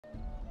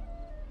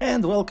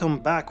And welcome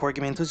back,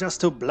 Wargaming Enthusiasts,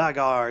 to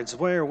Blackguards,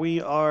 where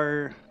we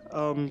are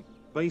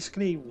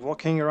basically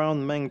walking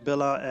around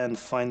Mengbilla and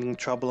finding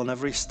trouble on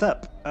every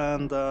step.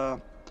 And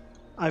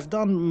I've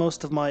done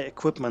most of my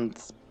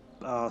equipment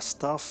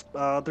stuff.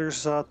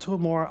 There's two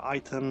more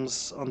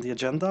items on the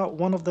agenda.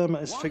 One of them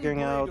is One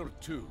blade or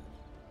two.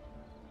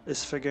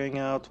 figuring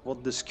out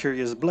what this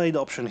curious blade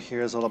option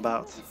here is all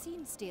about. I've never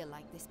seen steel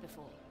like this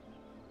before.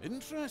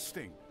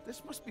 Interesting.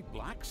 This must be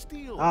black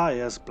steel. Ah,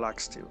 yes, black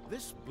steel.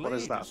 This What blade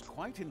is that? is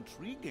quite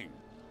intriguing.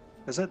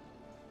 Is it?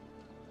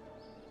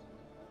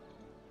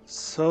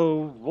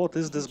 So, what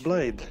is this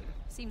blade?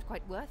 Seems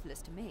quite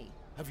worthless to me.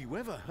 Have you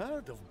ever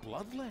heard of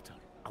Bloodletter?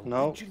 A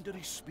No.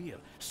 legendary spear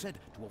said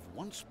to have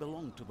once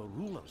belonged to the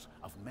rulers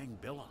of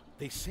Mengbilla.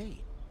 They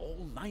say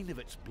all 9 of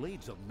its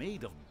blades are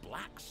made of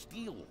black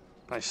steel.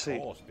 I see.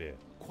 Oh, spear.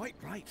 Quite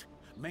right.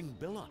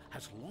 Mengbilla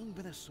has long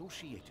been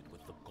associated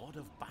with the god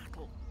of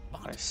battle.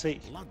 But I see.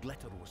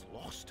 Bloodletter was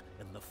lost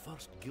in the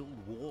First Guild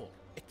War.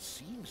 It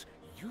seems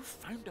you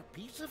found a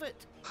piece of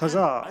it.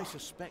 Huzzah! And I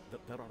suspect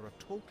that there are a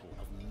total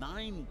of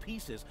 9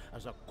 pieces,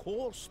 as a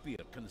core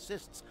spear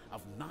consists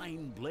of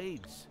 9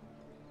 blades.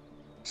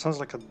 Sounds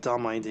like a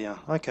dumb idea.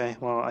 Okay,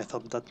 well, I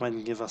thought that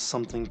might give us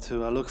something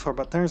to look for,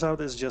 but turns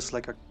out it's just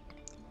like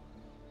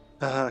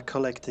a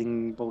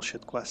collecting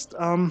bullshit quest.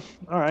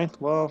 Alright,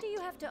 well, What do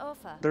you have to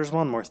offer? there's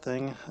one more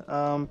thing.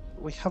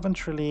 We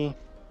haven't really...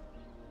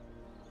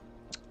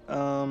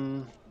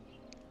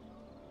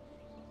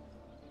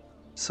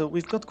 So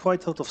we've got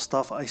quite a lot of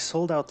stuff. I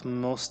sold out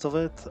most of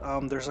it.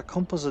 There's a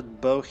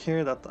composite bow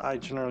here that I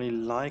generally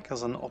like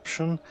as an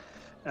option,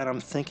 and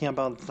I'm thinking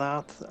about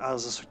that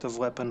as a sort of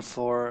weapon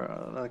for,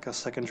 like a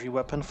secondary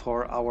weapon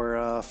for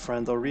our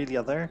friend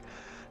Aurelia there.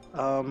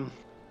 I'm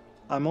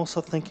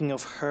also thinking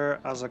of her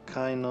as a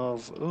kind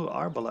of, ooh,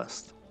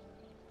 arbalest.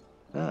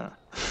 Yeah.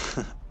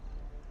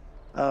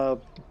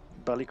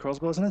 Belly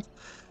crossbow, isn't it?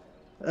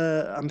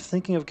 I'm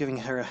thinking of giving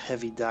her a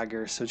heavy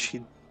dagger, so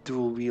she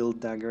dual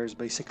wield daggers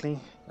basically.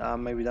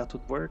 Maybe that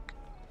would work.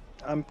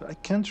 I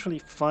can't really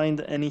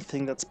find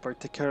anything that's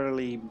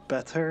particularly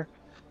better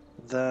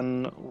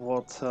than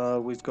what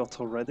we've got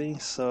already.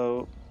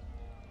 So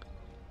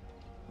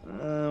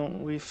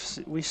we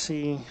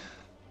see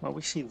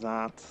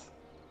that,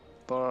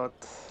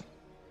 but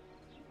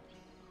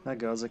that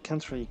goes. I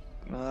can't really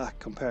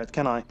compare it,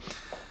 can I?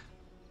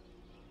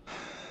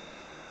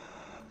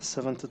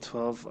 7 to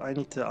 12.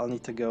 I'll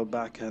need to go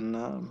back and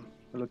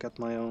look at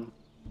my own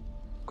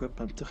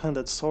equipment.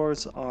 Two-handed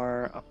swords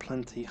are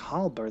aplenty.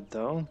 Halberd,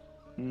 though.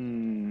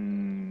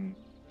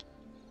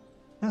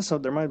 Yeah, so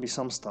there might be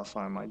some stuff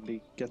I might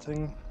be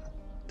getting.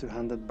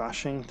 Two-handed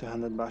bashing.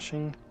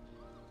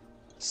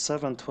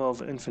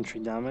 712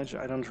 infantry damage.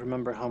 I don't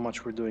remember how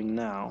much we're doing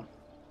now.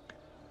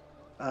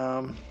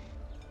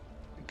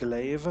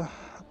 Glaive,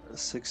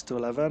 6 to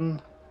 11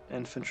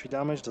 infantry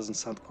damage. Doesn't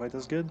sound quite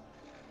as good.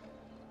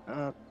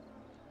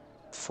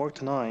 4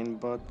 to 9,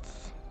 but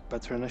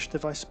better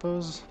initiative, I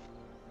suppose.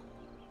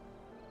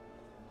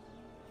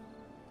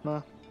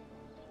 Nah.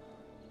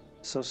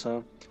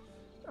 So.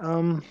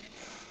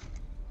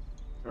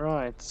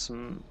 Right,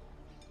 some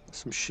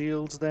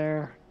shields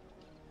there.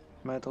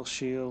 Metal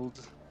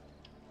shield,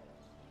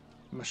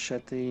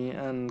 machete,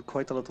 and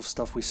quite a lot of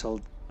stuff we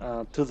sold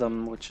to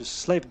them, which is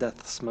slave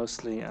deaths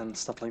mostly and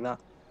stuff like that.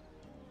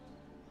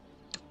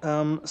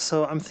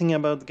 So I'm thinking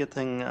about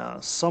getting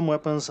some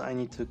weapons. I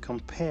need to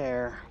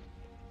compare.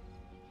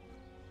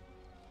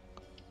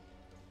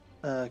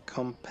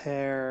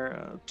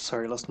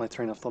 Sorry, lost my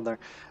train of thought there.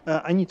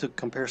 I need to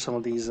compare some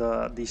of these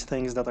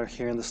things that are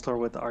here in the store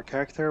with our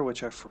character,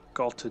 which I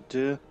forgot to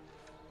do.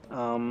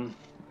 I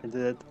did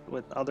it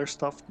with other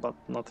stuff, but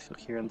not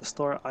here in the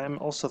store. I am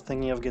also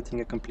thinking of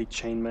getting a complete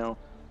chainmail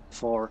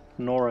for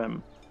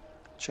Norem.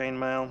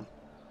 Chainmail.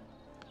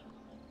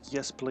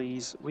 Yes,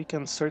 please. We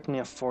can certainly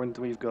afford.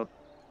 We've got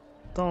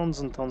tons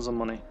and tons of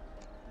money.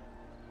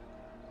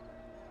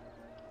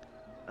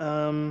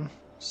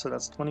 So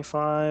that's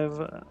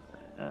 25.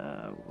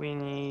 We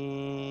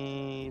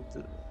need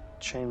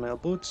chainmail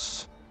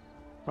boots,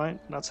 right?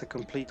 That's a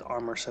complete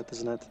armor set,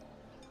 isn't it?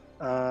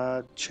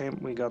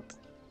 We got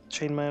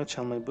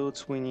chainmail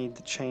boots. We need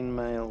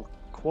chainmail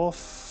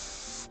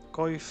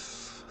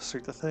coif,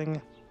 sort of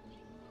thing.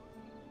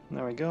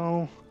 There we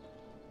go.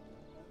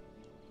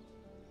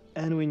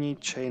 And we need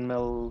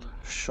chainmail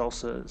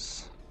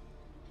chausses.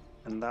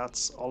 And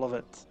that's all of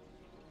it.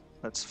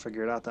 Let's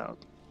figure that out.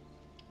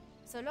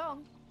 So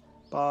long.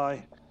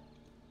 Bye.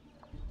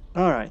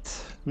 Alright,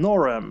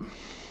 Norem.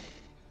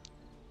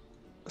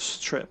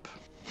 Strip.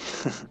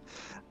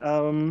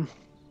 There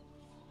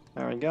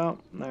we go,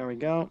 there we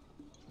go.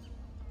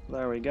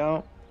 There we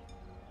go.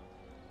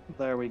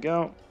 There we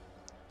go.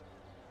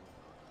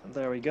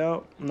 There we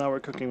go. Now we're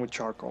cooking with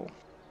charcoal.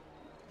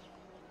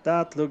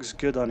 That looks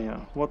good on you.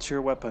 What's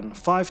your weapon?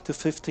 5 to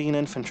 15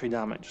 infantry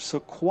damage. So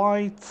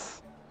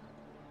quite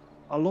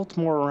a lot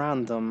more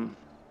random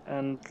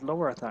and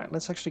lower attack.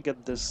 Let's actually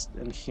get this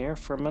in here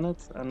for a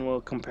minute and we'll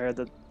compare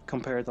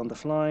it on the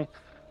fly.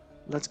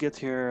 Let's get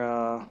here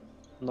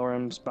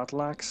Norim's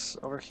battle axe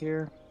over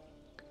here.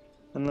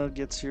 And that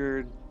gets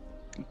your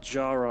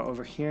Jara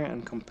over here,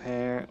 and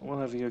compare what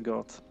have you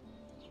got?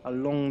 A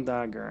long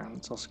dagger.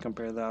 Let's also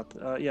compare that.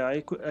 Yeah,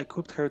 I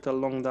equipped her with a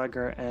long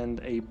dagger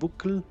and a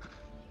buckle,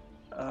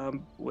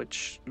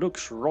 which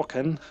looks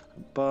rockin',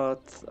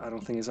 but I don't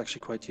think is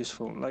actually quite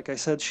useful. Like I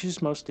said,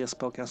 she's mostly a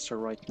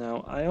spellcaster right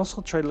now. I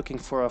also tried looking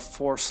for a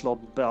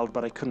 4-slot belt,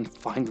 but I couldn't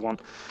find one.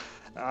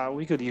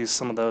 We could use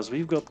some of those.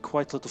 We've got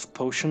quite a lot of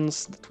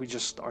potions that we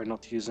just are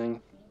not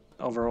using.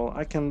 Overall,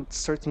 I can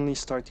certainly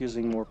start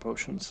using more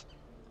potions.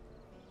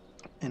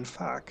 In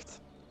fact,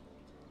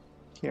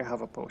 here,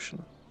 have a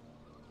potion.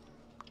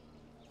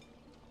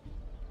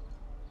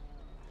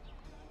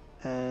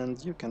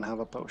 And you can have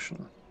a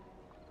potion.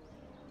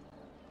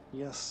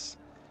 Yes.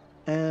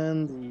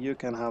 And you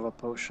can have a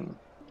potion.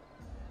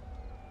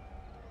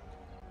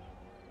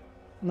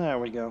 There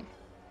we go.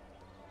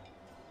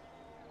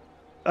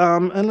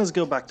 And let's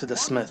go back to the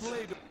smith.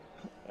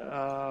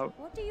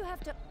 What do you have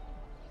to...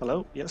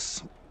 Hello?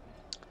 Yes.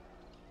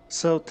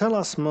 So tell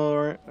us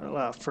more.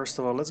 First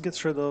of all, let's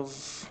get rid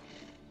of...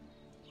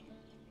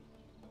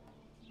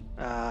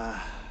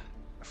 I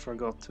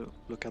forgot to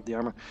look at the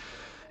armor.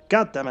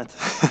 God damn it.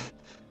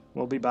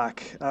 We'll be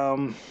back.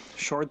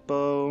 Short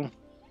bow.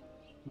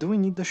 Do we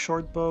need the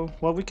short bow?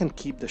 Well, we can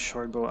keep the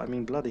short bow. I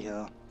mean, bloody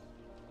hell.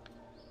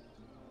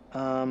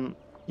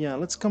 Yeah,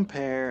 let's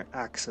compare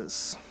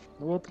axes.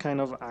 What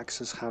kind of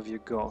axes have you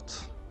got?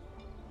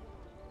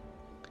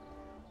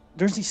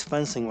 There's these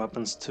fencing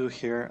weapons too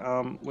here,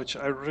 which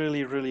I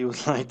really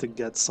would like to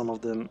get some of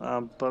them,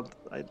 but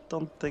I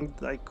don't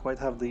think I quite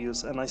have the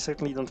use, and I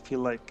certainly don't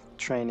feel like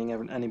training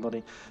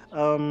anybody.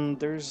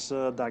 There's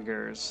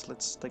daggers.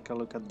 Let's take a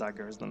look at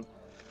daggers then.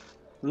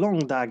 Long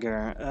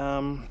dagger,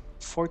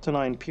 4 to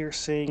 9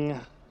 piercing,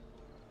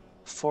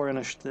 4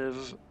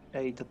 initiative,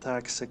 8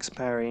 attack, 6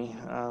 parry,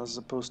 as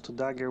opposed to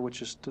dagger,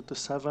 which is 2 to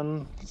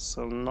 7,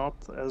 so not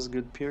as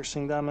good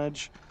piercing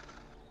damage.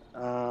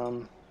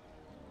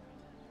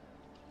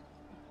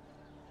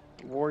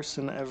 Worse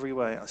in every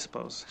way, I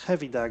suppose.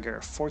 Heavy dagger,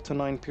 4 to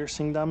 9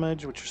 piercing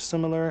damage, which is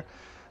similar,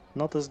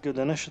 not as good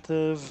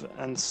initiative,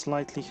 and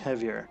slightly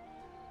heavier.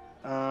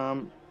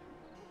 That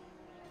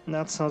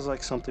sounds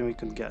like something we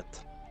could get.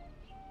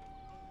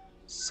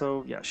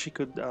 So yeah, she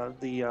could,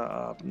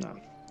 no.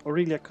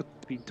 Aurelia could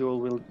be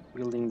dual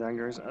wielding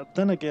daggers.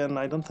 Then again,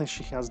 I don't think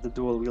she has the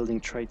dual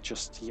wielding trait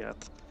just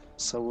yet.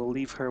 So we'll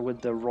leave her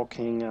with the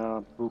rocking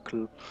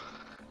buckle.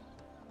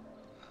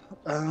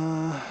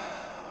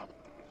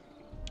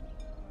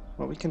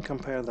 Well, we can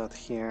compare that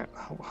here.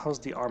 How's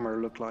the armor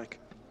look like?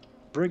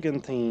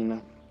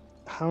 Brigantine.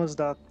 How is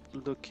that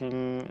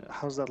looking?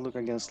 How's that look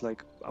against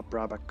like a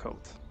Brabak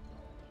coat?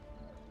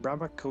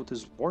 Brabak coat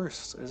is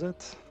worse, is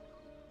it?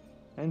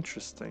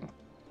 Interesting.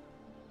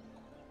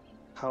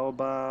 How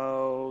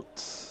about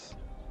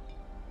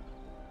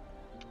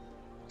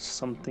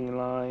something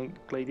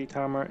like Gladiator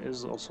armor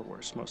is also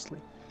worse mostly.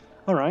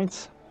 All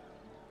right.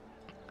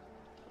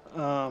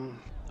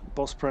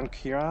 Bospran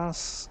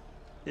Kiras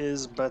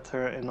is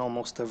better in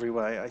almost every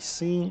way, I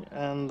see,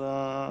 and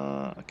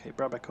okay,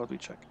 Brabak coat we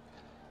check.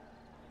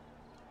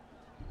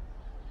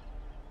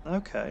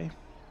 Okay,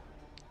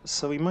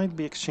 so we might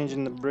be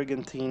exchanging the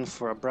Brigantine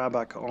for a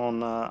Brabak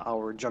on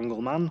our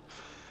Jungle Man.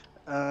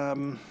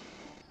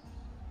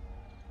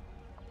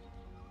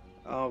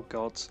 Oh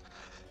gods,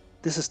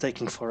 this is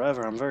taking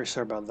forever, I'm very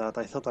sorry about that,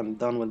 I thought I'm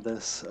done with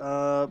this.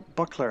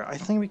 Buckler, I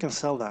think we can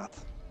sell that.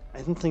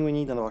 I don't think we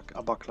need a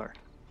buckler.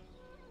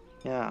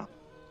 Yeah.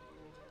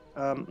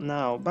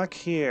 Now, back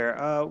here,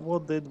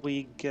 what did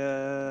we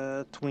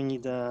get? We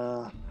need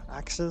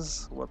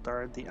axes. What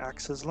are the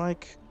axes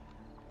like?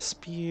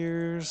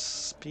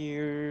 Spears,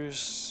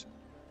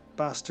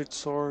 bastard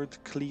sword,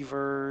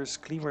 cleavers.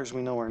 Cleavers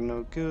we know are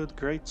no good.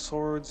 Great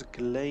swords,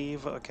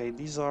 glaive. Okay,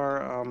 these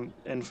are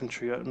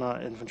infantry,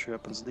 not infantry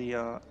weapons.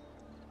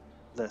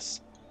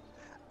 This.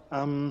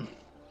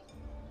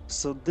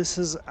 So this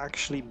is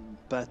actually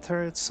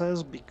better, it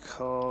says,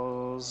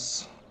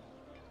 because...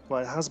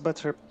 Well, it has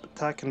better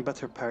attack and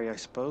better parry, I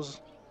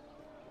suppose.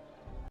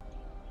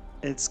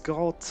 It's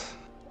got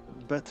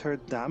better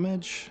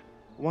damage,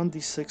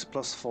 1d6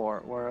 plus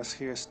 4, whereas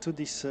here's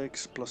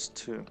 2d6 plus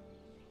 2.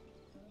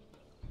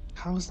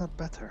 How is that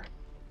better?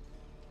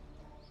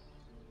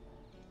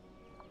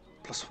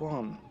 Plus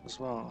 1 as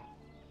well.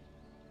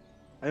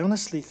 I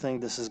honestly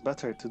think this is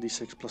better,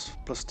 2d6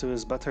 plus 2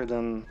 is better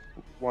than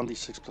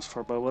 1d6 plus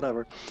 4, but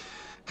whatever.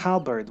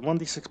 Halberd,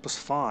 1d6 plus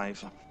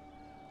 5.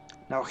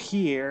 Now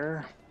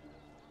here...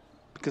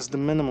 because the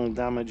minimal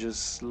damage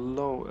is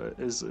low,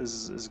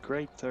 is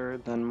greater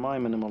than my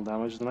minimal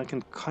damage, then I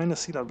can kind of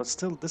see that. But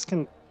still, this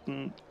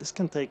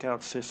can take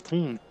out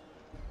 15,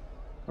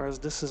 whereas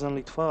this is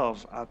only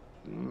 12 at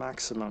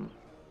maximum.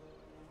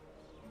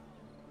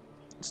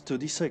 It's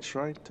 2d6,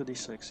 right?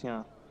 2d6,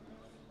 yeah.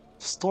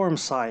 Storm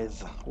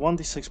Scythe,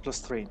 1d6 plus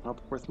 3,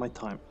 not worth my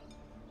time.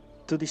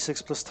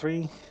 2d6 plus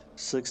 3,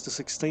 6 to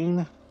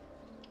 16.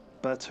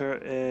 Better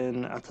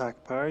in attack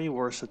parry,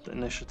 worse at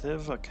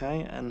initiative,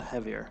 okay, and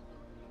heavier.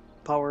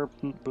 power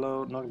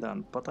blow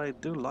knockdown, but I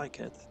do like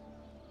it.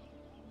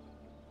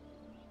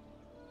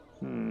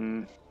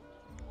 And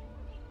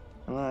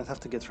then I'd have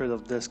to get rid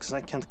of this because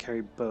I can't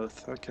carry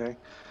both. Okay.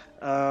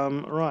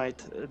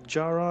 Right.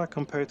 Jara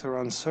compared to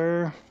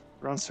Rancer.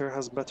 Rancer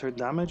has better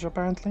damage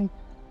apparently.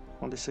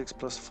 1d6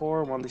 plus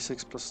 4,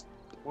 1d6 plus...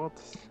 what?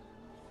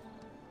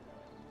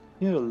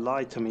 You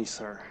lied to me,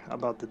 sir,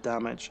 about the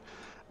damage.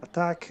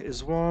 Attack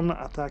is 1,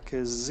 attack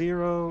is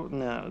 0.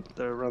 No,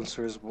 the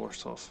Rancer is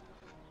worse off.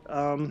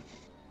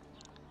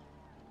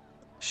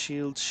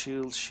 Shields,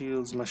 shields,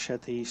 shields,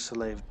 machete,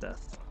 slave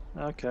death.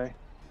 Okay.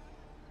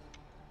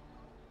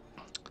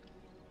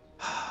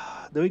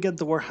 Do we get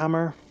the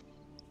Warhammer?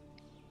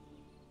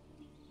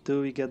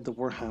 Do we get the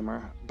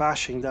Warhammer?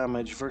 Bashing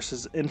damage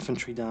versus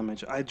infantry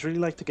damage. I'd really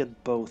like to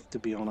get both, to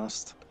be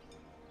honest.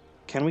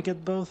 Can we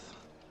get both?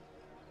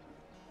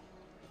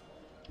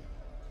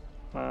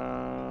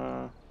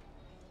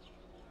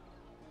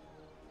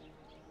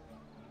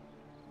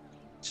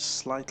 Just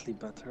slightly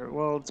better.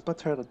 Well, it's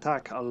better at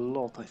attack a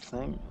lot, I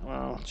think.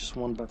 Well, just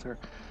one better.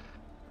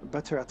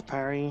 Better at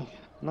parry.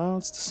 No,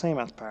 it's the same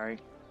at parry.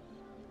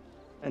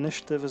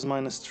 Initiative is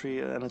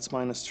 -3 and it's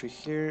 -3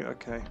 here.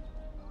 Okay.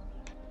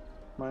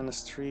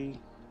 -3,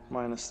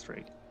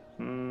 -3.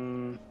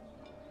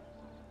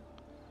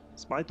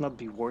 This might not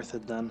be worth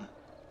it then.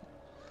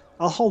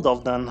 I'll hold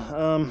off then.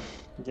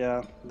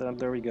 Yeah,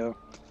 there we go.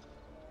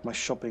 My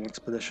shopping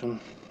expedition,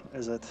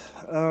 is it?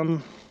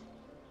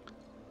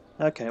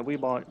 Okay,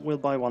 we'll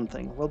buy one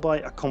thing. We'll buy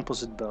a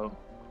composite bow.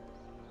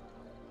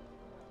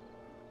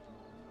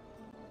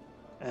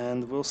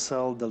 And we'll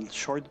sell the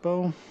short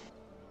bow.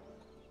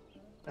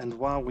 And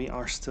wow, we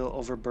are still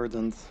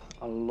overburdened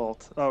a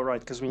lot. Oh, right,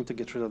 because we need to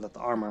get rid of that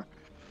armor.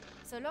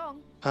 So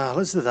long.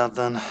 Let's do that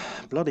then.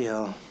 Bloody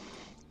hell.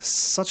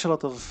 Such a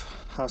lot of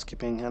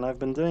housekeeping, and I've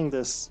been doing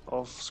this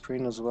off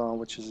screen as well,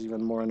 which is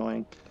even more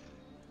annoying.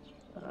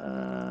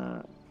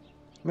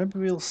 Maybe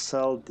we'll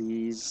sell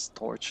these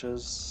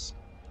torches,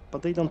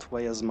 but they don't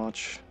weigh as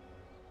much.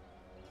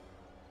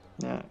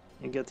 Yeah,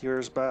 you get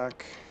yours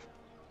back.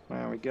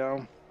 There we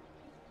go.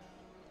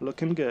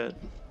 Looking good.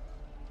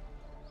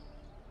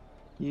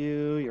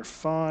 You're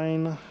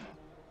fine.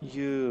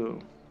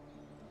 You.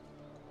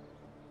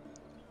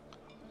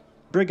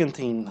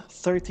 Brigantine,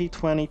 30,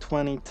 20,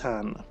 20,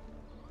 10.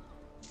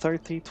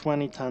 30,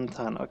 20, 10,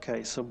 10.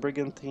 Okay, so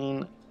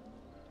Brigantine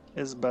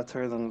is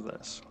better than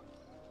this.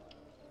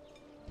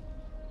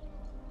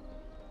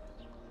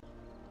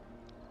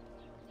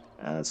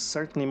 It's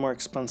certainly more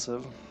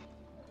expensive.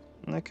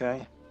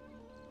 Okay.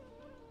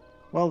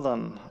 Well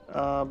done.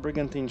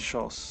 Brigantine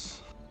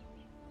Shoss.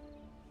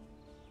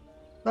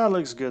 That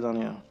looks good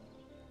on you.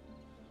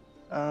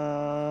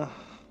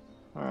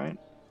 Alright.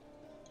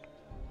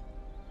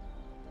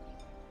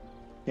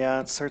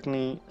 Yeah, it's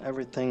certainly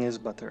everything is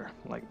better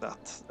like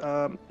that.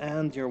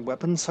 And your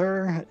weapon,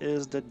 sir,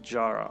 is the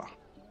Jara.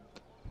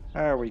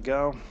 There we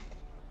go.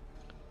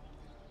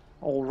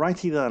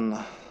 Alrighty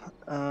then.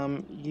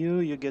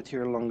 You get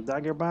your long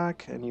dagger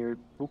back and your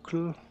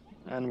buckle,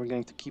 and we're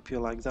going to keep you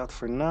like that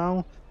for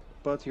now.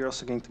 But you're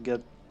also going to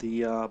get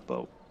the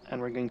bow, and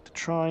we're going to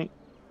try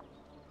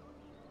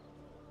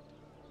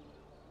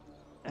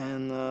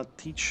and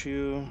teach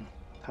you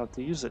how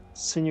to use it.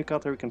 Sinew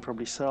cutter we can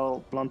probably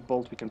sell, blunt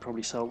bolt we can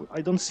probably sell.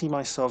 I don't see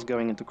myself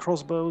going into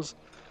crossbows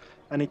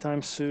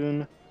anytime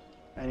soon.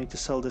 I need to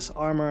sell this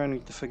armor. I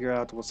need to figure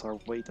out what's our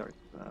weight at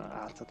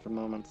the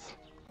moment.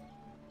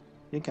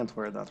 You can't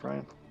wear that,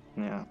 right?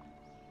 Yeah.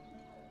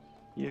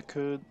 You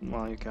could...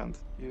 well, you can't.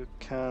 You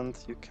can't,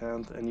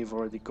 and you've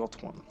already got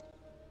one.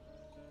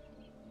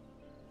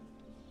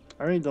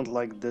 I really don't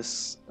like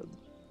this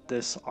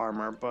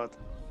armor, but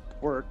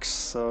it works,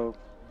 so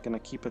I'm gonna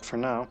keep it for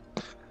now.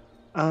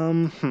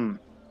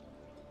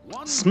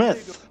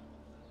 Smith!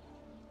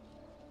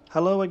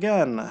 Hello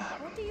again.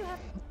 What do you have?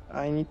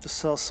 I need to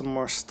sell some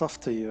more stuff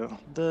to you.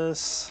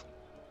 This,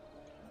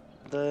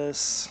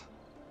 this,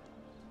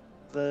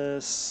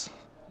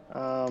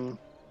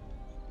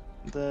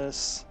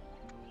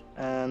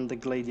 and the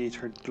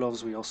gladiator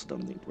gloves we also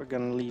don't need. We're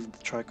gonna leave the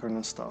tricorn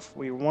and stuff.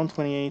 We're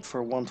 128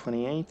 for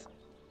 128.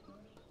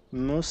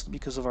 Most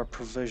because of our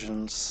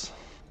provisions.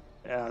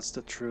 Yeah, that's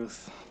the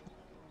truth.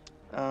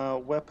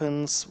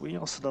 Weapons, we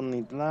also don't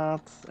need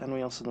that, and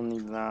we also don't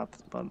need that,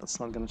 but that's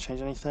not gonna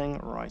change anything.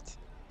 Right.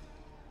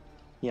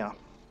 Yeah.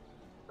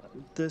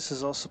 This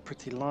is also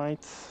pretty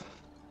light.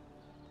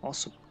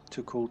 Also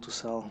too cool to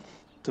sell,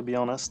 to be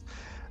honest.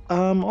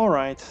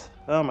 Alright.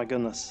 Oh my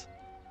goodness.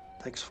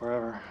 Takes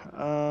forever.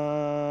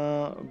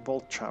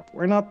 Bolt trap.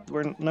 We're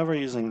never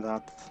using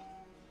that.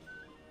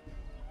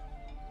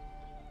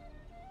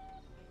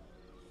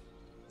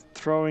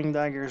 Throwing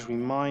daggers we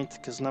might,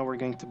 because now we're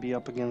going to be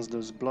up against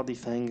those bloody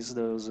things,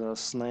 those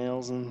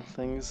snails and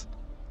things.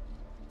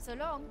 So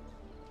long.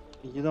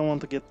 You don't want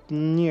to get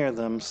near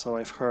them, so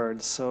I've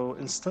heard. So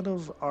instead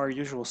of our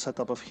usual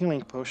setup of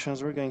healing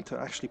potions, we're going to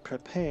actually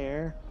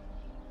prepare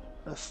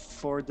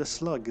for the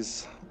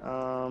slugs.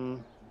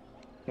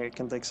 Here you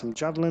can take some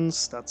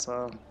javelins. That's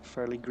a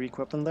fairly Greek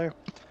weapon there.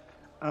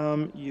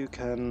 You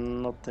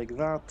cannot take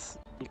that.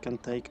 You can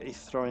take a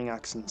throwing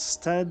axe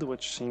instead,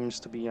 which seems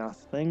to be a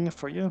thing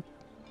for you.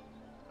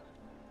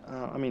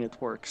 I mean, it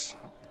works.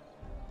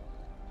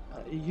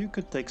 You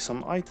could take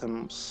some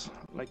items,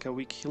 like a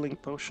weak healing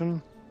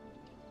potion.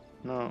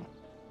 No.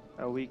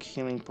 A weak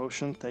healing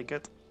potion, take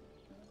it.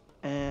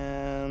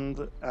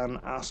 And an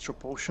astro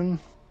potion.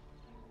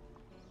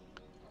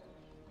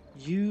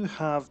 You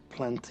have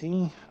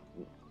plenty.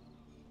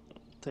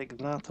 Take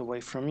that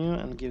away from you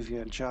and give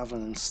you a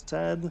javelin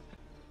instead.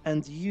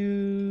 And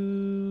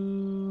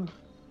you're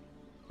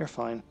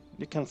fine.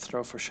 You can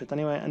throw for shit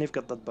anyway, and you've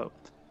got that bow.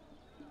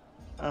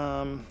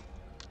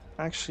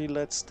 Actually,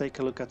 let's take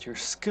a look at your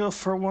skill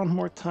for one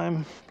more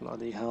time.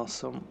 Bloody hell,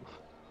 so...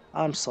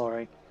 I'm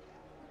sorry.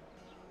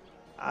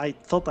 I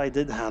thought I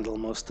did handle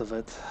most of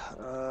it.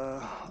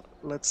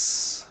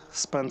 Let's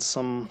spend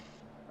some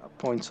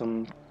points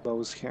on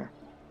bows here.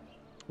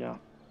 Yeah.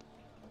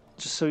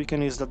 Just so you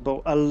can use that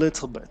bow a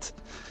little bit.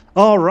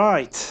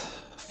 Alright,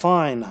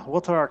 fine.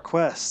 What are our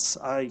quests?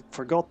 I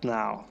forgot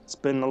now. It's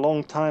been a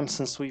long time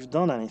since we've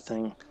done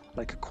anything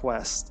like a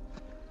quest.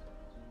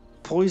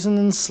 Poison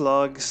and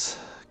slugs,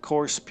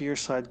 core spear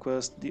side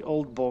quest, the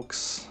old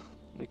box.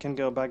 We can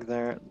go back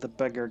there. The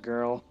beggar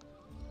girl.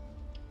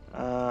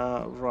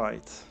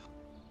 Right.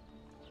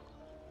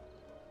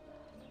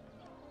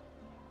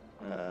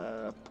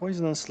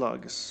 Poison and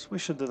slugs. We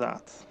should do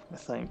that, I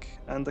think.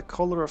 And the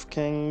color of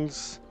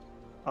kings.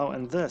 Oh,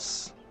 and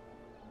this.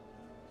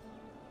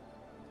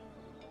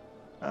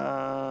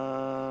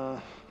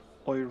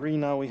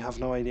 Oirina, we have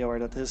no idea where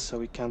that is, so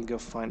we can't go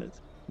find it.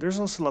 There's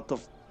also a lot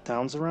of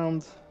towns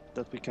around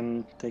that we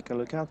can take a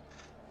look at.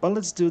 But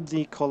let's do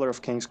the Color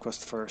of Kings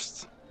quest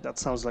first. That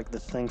sounds like the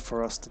thing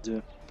for us to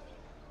do.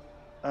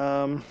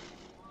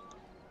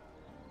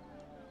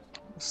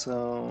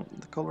 So,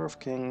 the Color of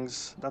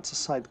Kings, that's a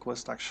side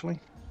quest actually.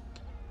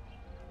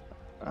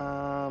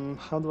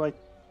 How do I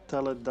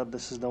tell it that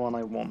this is the one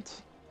I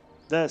want?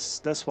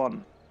 This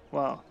one.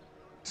 Well,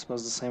 I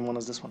suppose the same one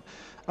as this one.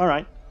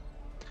 Alright.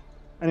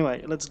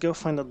 Anyway, let's go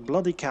find that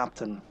bloody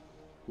captain.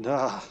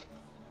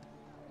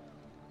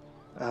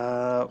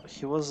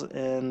 He was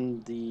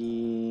in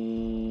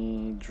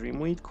the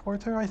Dreamweed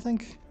Quarter, I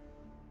think?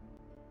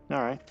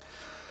 Alright.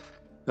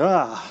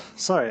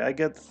 Sorry, I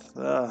get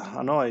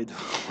annoyed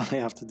when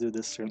I have to do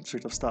this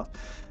sort of stuff.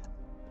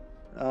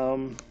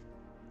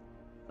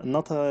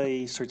 Not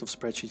a sort of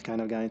spreadsheet kind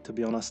of guy, to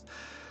be honest.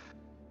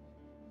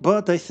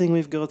 But I think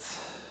we've got...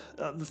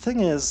 the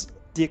thing is,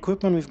 the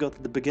equipment we've got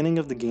at the beginning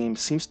of the game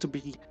seems to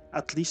be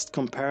at least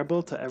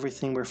comparable to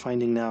everything we're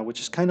finding now, which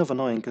is kind of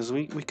annoying, because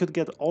we could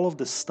get all of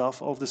this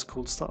stuff, all of this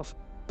cool stuff,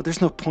 but there's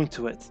no point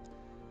to it.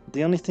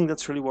 The only thing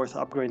that's really worth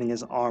upgrading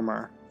is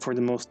armor, for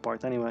the most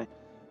part anyway.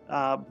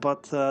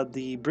 But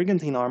the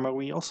Brigantine armor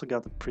we also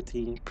got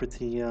pretty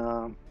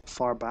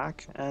far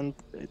back, and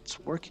it's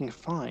working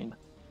fine.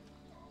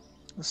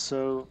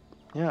 So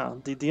yeah,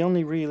 the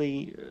only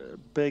really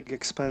big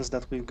expense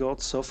that we've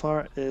got so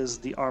far is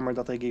the armor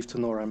that I gave to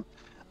Norem.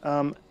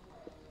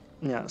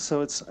 Yeah, so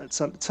it's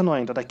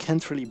annoying that I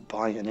can't really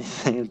buy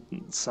anything.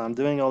 So I'm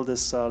doing all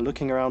this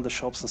looking around the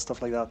shops and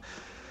stuff like that,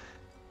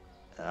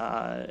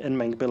 in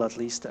Mengbil at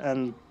least,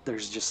 and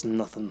there's just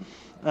nothing.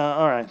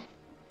 All right,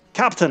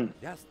 Captain.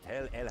 Just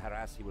tell El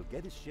Haras he will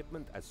get his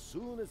shipment as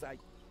soon as I...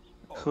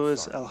 Oh, Who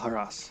is sorry. El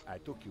Haras? I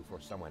took you for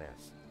someone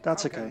else.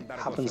 That's How okay. can Baragos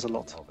Happens a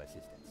support lot. of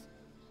assistance?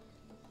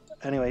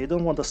 Anyway, you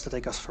don't want us to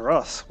take us for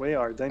us. We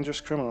are dangerous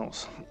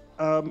criminals.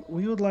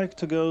 We would like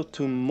to go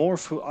to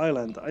Morphu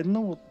Island. I don't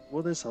know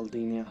what is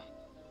Aldenia.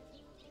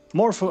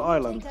 Morphu Can you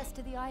Island. take us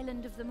to the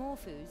island of the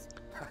Morphus?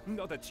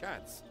 Not a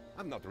chance.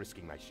 I'm not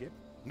risking my ship,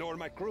 nor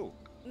my crew.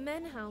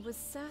 Menhal was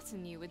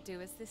certain you would do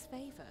us this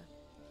favor.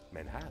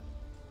 Menhal?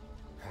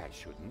 I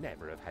should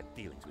never have had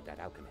dealings with that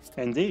alchemist.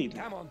 Indeed.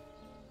 Come on.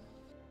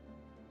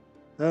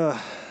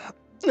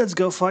 Let's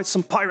go fight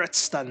some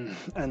pirates then,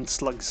 and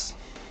slugs.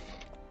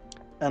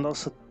 And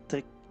also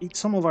eat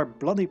some of our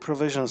bloody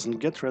provisions and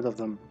get rid of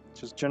them.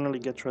 Just generally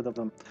get rid of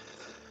them.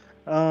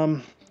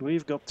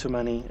 We've got too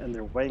many and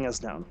they're weighing us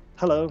down.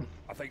 Hello.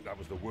 I think that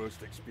was the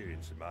worst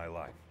experience in my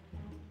life.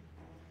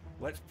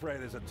 Let's pray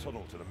there's a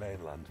tunnel to the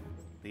mainland.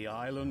 The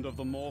island of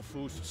the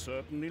Morphus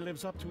certainly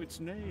lives up to its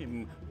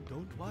name.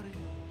 Don't worry,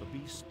 the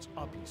beasts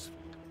are peaceful.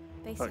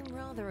 They Right. seem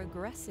rather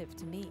aggressive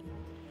to me.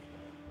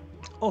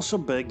 Also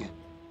big.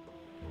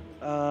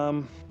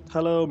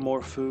 Hello,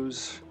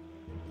 Morphus.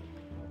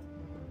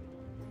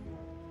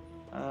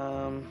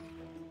 I'll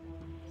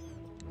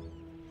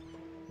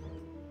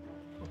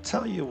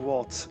tell you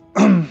what.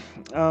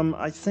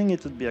 I think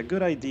it would be a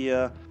good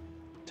idea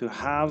to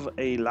have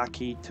a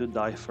lackey to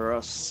die for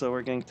us. So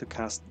we're going to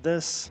cast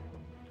this.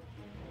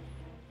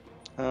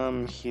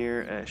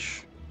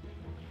 Here-ish.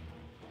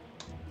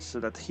 So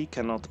that he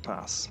cannot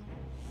pass.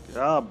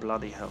 Ah,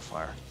 bloody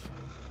hellfire.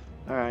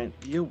 Alright,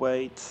 you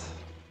wait.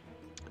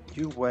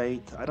 You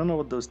wait. I don't know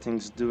what those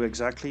things do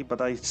exactly,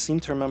 but I seem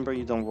to remember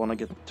you don't want to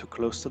get too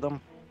close to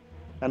them.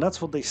 And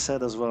that's what they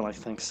said as well, I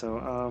think,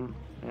 so,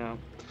 yeah.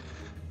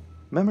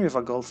 Memory of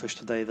a goldfish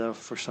today, though,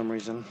 for some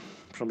reason.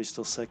 probably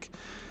still sick.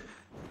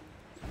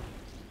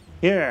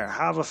 Here,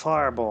 have a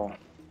fireball.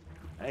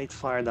 8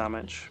 fire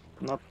damage.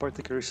 Not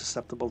particularly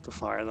susceptible to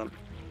fire then.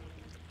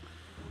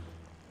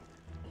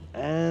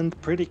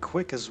 And pretty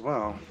quick as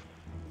well.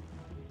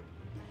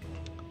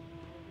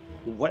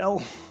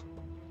 Well,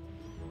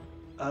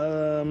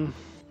 I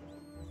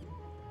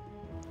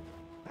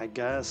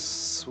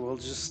guess we'll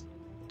just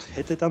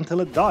hit it until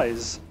it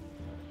dies.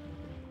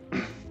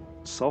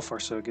 So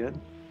far, so good.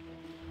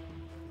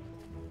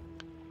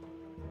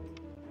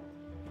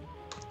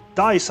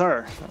 Die,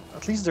 sir!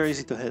 At least they're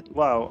easy to hit.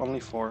 Wow, only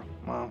 4.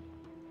 Wow.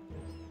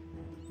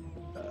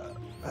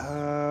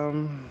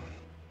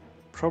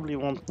 Probably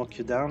won't knock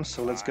you down,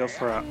 so let's go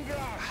for a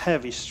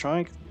heavy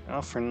strike.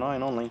 Oh, for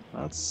 9 only.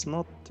 That's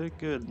not too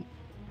good.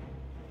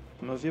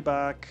 Move you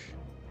back.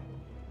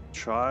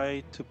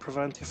 Try to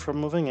prevent you from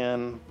moving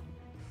in.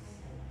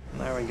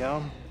 There we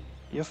go.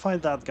 You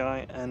fight that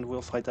guy, and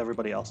we'll fight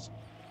everybody else.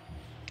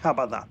 How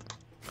about that?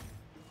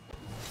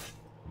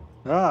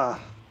 Ah,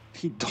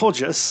 he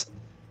dodges.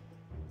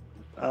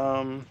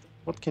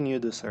 What can you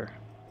do, sir?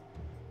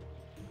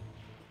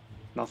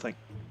 Nothing.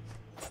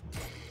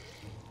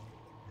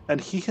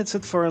 And he hits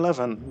it for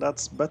 11.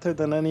 That's better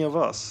than any of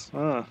us.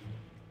 How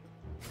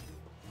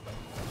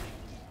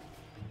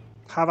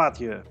about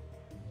you?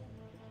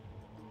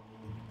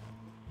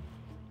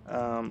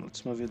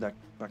 Let's move you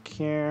back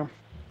here.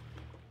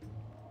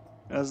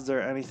 Is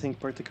there anything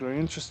particularly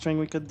interesting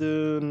we could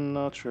do?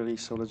 Not really,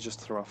 so let's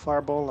just throw a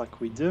fireball like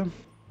we do.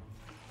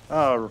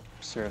 Oh,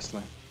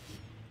 seriously.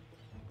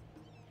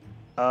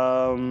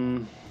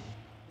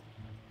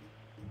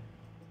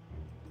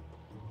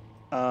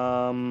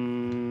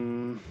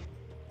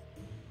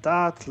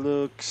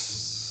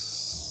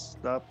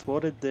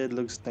 What it did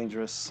looks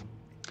dangerous.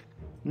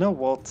 Know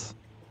what?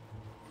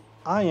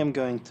 I am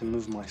going to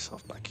move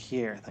myself back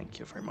here, thank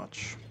you very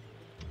much.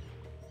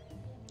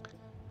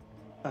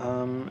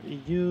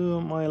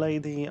 You, my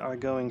lady, are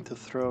going to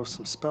throw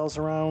some spells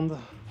around,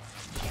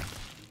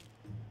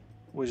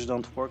 which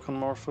don't work on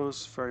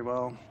Morphos very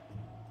well.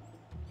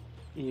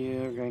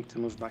 You're going to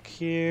move back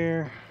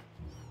here.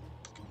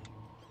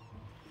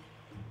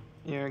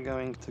 You're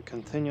going to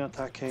continue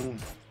attacking.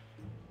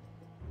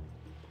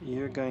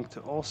 You're going to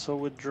also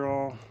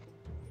withdraw.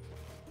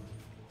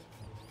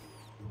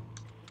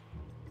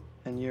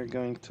 And you're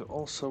going to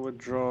also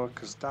withdraw,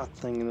 because that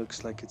thing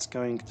looks like it's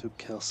going to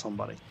kill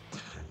somebody.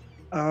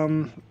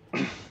 I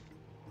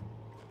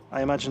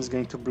imagine it's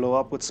going to blow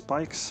up with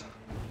spikes.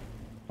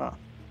 Ah,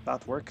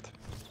 that worked.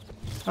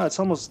 Ah, it's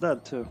almost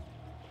dead too.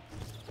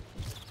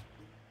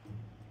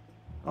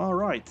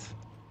 Alright.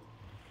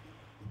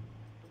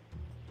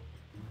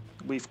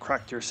 We've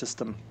cracked your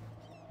system.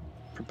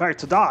 Prepare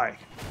to die!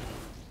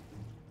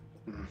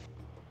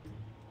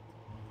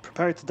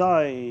 Prepare to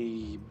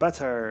die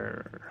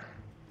better!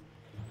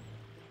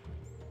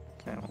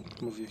 Okay, I'll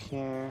move you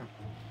here.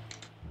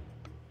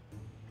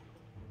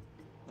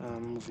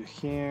 Move you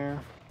here.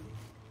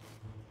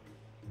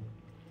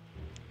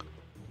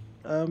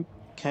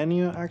 Can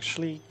you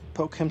actually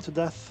poke him to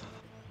death?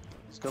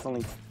 He's got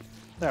only...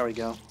 There we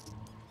go.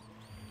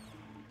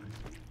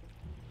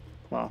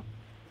 Well,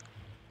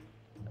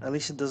 at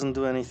least it doesn't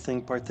do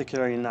anything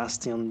particularly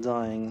nasty on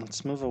dying.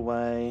 Let's move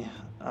away.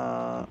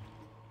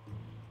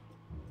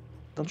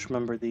 Don't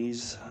remember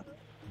these.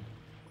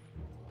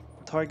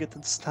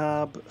 Targeted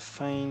stab,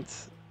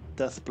 feint,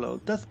 death blow.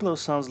 Death blow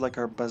sounds like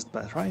our best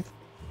bet, right?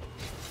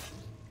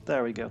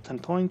 There we go, 10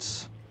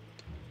 points.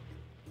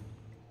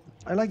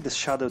 I like this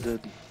shadow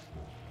dude.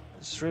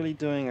 It's really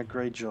doing a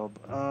great job.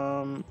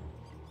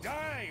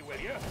 Die,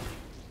 will you?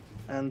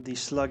 And the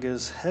slug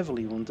is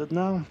heavily wounded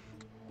now.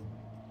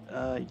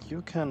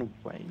 You can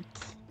wait.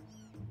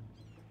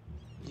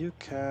 You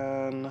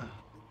can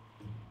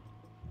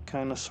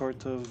kind of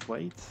sort of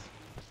wait.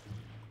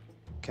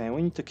 Okay,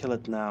 we need to kill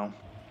it now.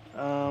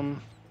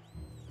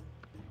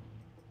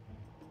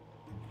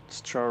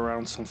 Let's throw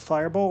around some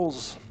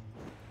fireballs.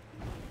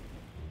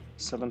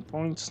 7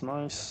 points,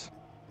 nice.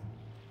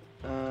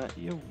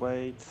 You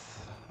wait.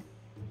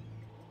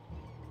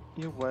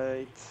 You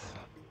wait.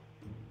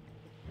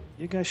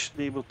 You guys should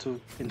be able to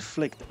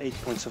inflict 8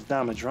 points of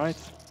damage, right?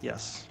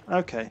 Yes.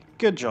 Okay,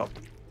 good job.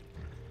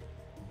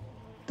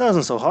 That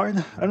wasn't so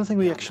hard. I don't think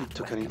we actually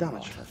took any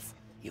damage.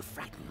 You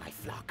frighten my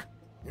flock.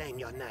 Name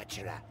your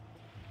nurturer.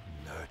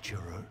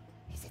 Nurturer?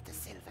 Is it the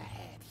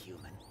silver-haired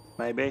human?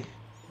 Maybe.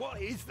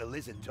 What is the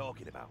lizard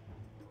talking about?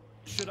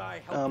 Should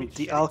I help it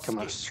The shed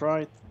alchemist, its skin?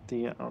 right?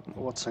 The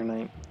what's her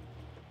name?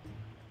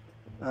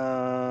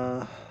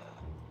 The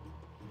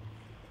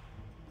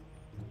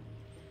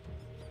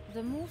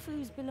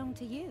Morphos belong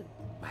to you.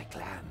 My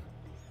clan.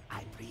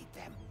 I breed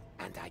them,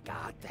 and I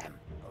guard them.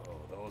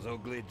 Oh, those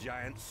ugly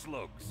giant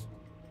slugs.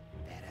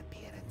 Their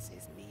appearance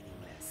is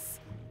meaningless.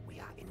 We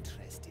are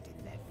interested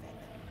in their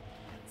venom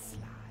and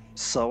slime.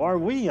 So are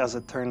we, as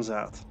it turns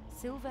out.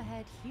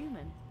 Silver-haired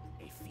human.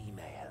 A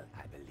female,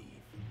 I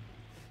believe.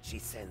 She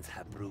sends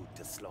her brood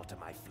to slaughter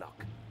my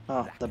flock.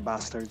 Ah, Black the and white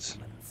bastards.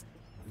 humans,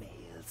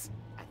 males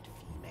and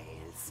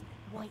females.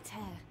 White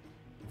hair.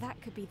 That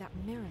could be that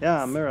mirror.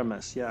 Yeah,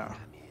 Miramis, yeah.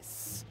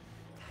 Miss,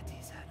 that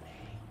is her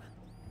name.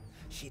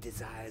 She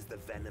desires the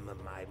venom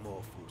of my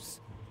Morphus.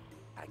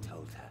 I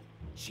told her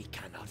she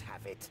cannot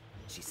have it.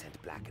 She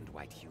sent black and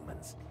white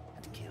humans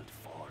and killed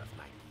 4 of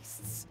my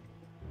beasts.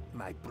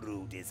 My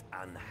brood is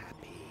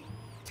unhappy.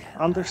 Tell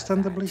her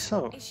Understandably that.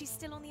 so. Is she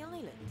still on the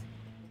island?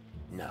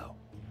 No,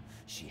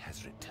 she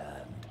has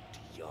returned to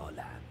your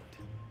land.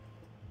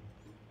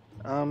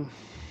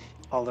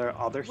 Are there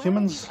other Where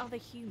humans? are these other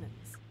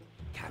humans?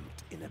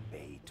 Camped in a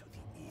bay to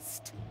the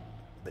east,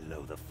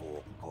 below the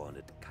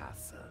 4-cornered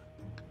castle.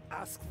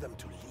 Ask them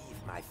to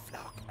leave my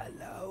flock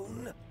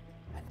alone,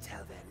 and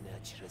tell their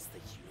nurturers the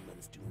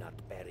humans do not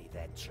bury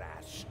their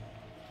trash.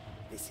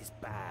 This is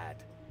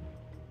bad.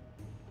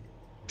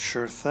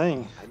 Sure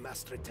thing. I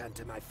must return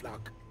to my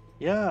flock.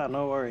 Yeah,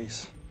 no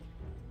worries.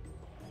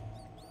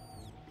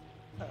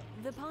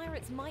 The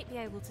pirates might be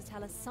able to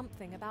tell us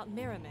something about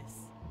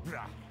Miramis.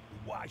 Blah.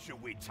 Why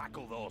should we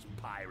tackle those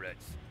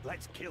pirates?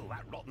 Let's kill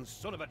that rotten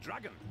son of a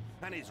dragon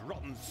and his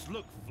rotten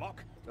slug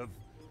flock of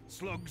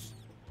slugs.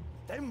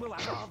 Then we'll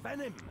have our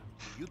venom.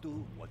 You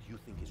do what you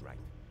think is right.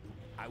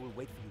 I will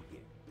wait for you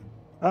here.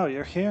 Oh,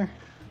 you're here?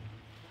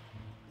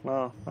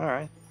 Well,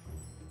 alright.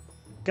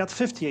 Got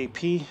 50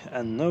 AP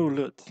and no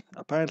loot.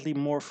 Apparently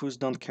Morphus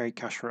don't carry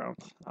cash around.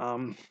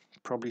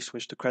 Probably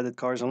switched to credit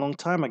cards a long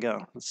time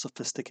ago. The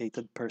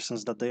sophisticated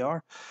persons that they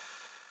are.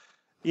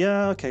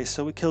 Yeah, okay,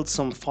 so we killed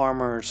some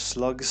farmer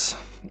slugs.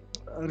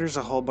 There's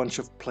a whole bunch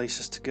of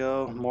places to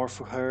go.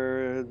 Morpho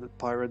Herd,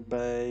 Pirate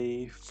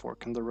Bay,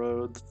 Fork in the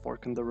Road,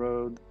 Fork in the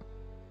Road.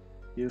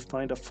 You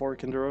find a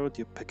fork in the road,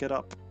 you pick it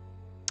up.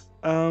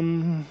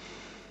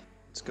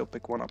 Let's go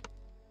pick one up.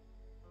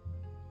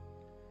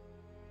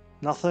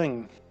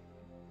 Nothing.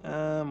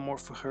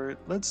 Morpho Herd.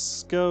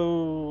 Let's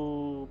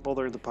go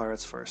bother the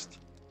pirates first.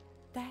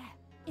 There,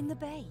 in the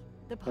bay.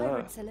 The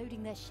pirates are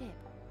loading their ship.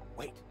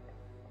 Wait,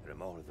 there are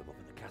more of them up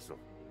at the castle,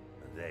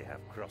 and they have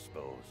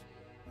crossbows.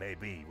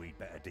 Maybe we'd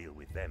better deal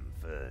with them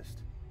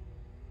first.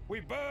 We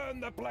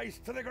burn the place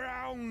to the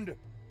ground!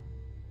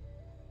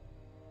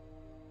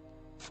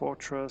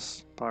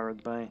 Fortress,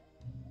 Pirate Bay.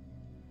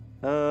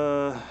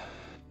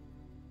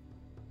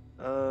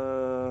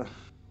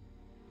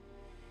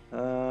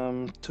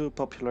 Two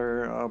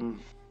popular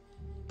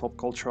pop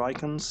culture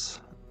icons.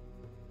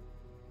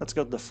 Let's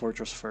go to the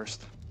fortress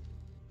first.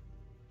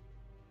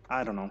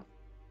 I don't know.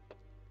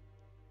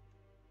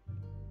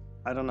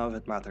 I don't know if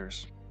it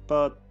matters,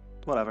 but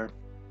whatever.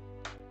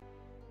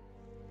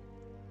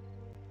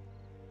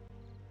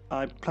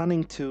 I'm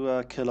planning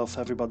to kill off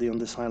everybody on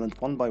this island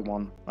one by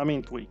one. I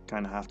mean, we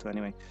kind of have to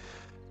anyway.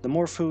 The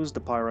Morphus, the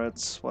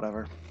pirates,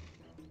 whatever.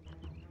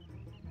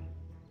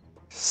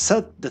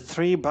 Set the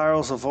 3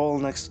 barrels of oil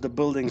next to the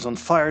buildings on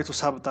fire to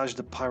sabotage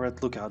the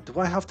pirate lookout. Do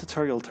I have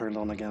tutorial turned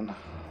on again?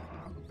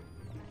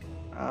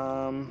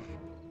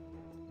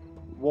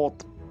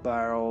 What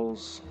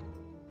barrels?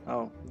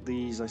 Oh,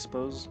 these, I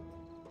suppose.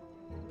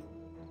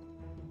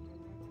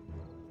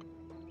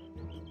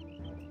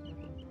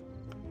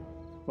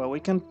 Well, we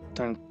can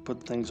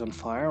put things on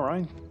fire,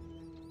 right?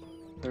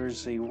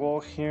 There's a wall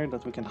here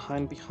that we can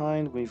hide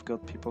behind. We've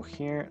got people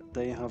here.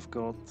 They have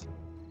got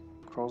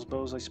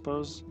crossbows, I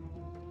suppose.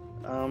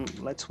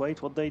 Let's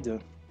wait what they do.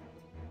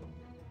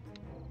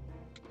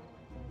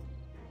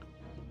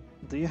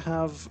 Do you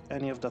have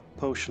any of that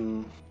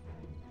potion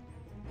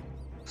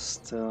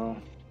still?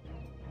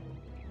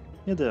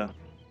 You do.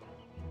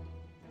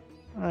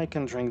 I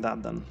can drink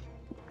that then.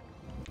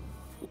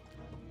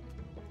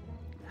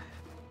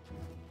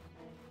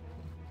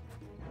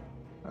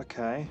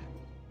 Okay.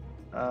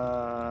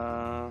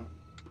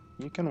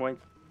 You can wait.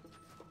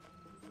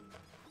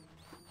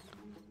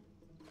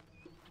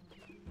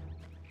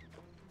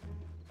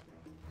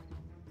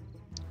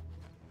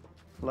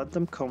 Let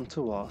them come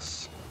to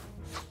us.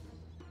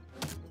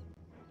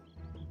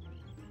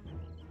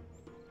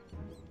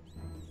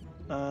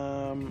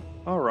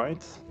 All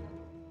right.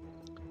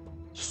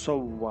 So,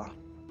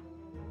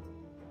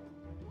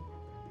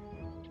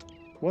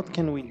 what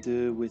can we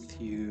do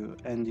with you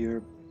and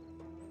your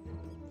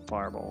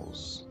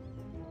fireballs?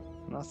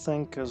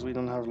 Nothing, because we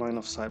don't have line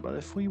of sight, but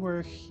if we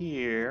were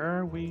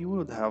here, we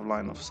would have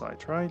line of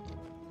sight, right?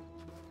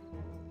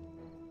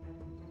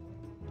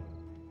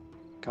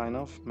 Kind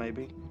of,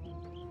 maybe.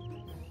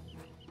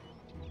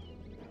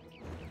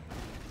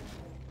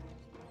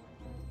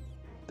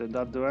 Did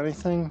that do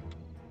anything?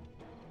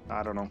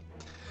 I don't know.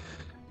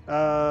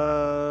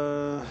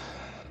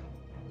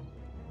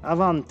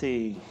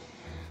 Avanti!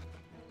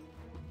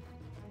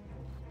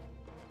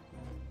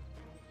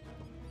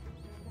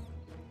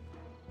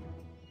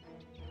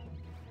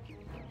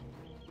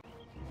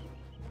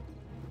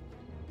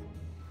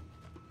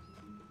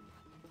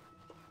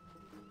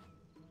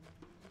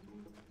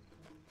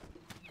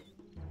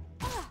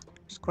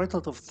 Quite a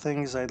lot of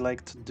things I'd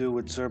like to do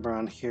with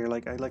Zerberan here.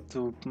 Like, I'd like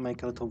to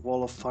make a little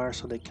wall of fire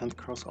so they can't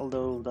cross,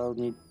 although that would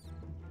need...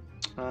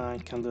 I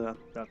can do that.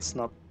 That's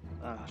not...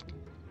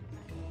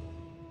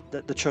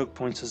 the choke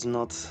points is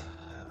not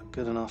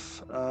good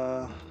enough.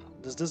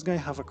 Does this guy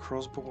have a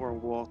crossbow or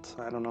what?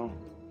 I don't know.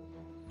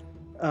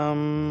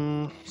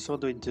 So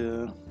what do we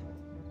do?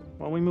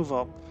 Well, we move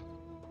up.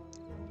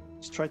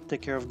 Let's try to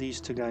take care of these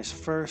two guys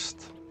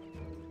first.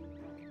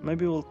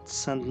 Maybe we'll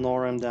send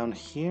Norem down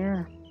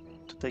here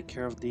to take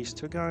care of these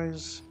two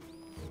guys.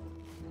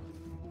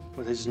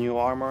 With his new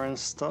armor and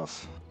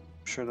stuff.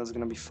 I'm sure that's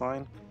gonna be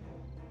fine.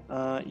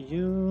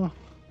 You...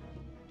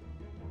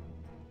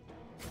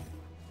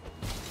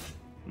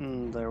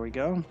 there we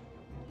go.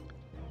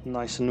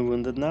 Nice and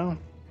wounded now.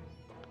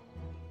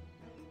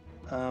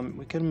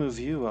 We can move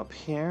you up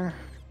here.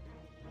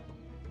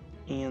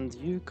 And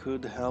you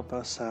could help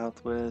us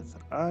out with...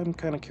 I'm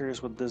kind of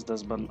curious what this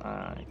does, but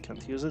I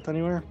can't use it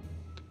anywhere.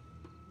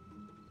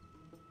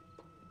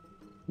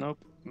 Nope,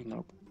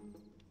 nope.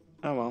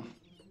 Oh well.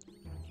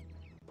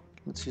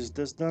 Let's use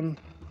this then.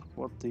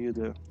 What do you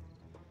do?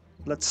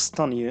 Let's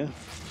stun you.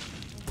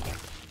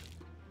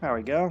 There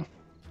we go.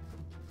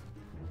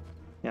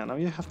 Yeah, now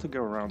you have to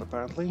go around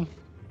apparently.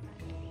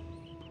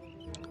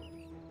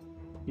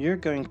 You're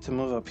going to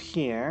move up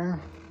here.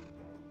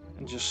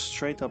 And just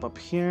straight up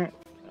here.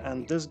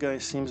 And this guy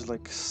seems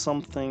like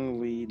something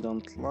we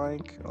don't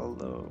like,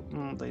 although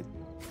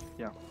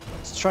yeah.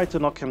 Let's try to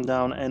knock him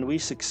down, and we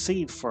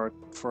succeed for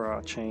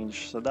a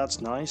change, so that's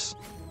nice.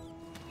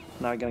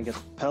 Now we're gonna get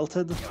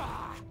pelted.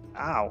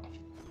 Ow!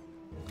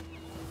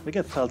 We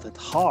get pelted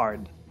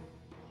hard.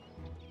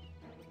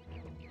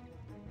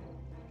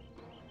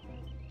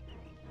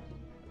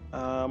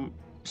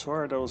 So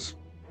where are those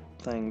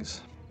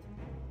things?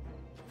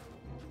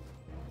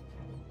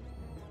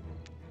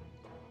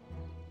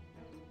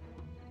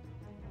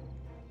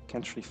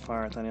 Can't really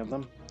fire at any of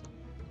them.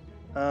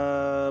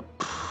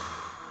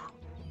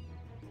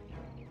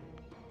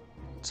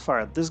 Let's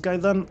fire at this guy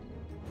then.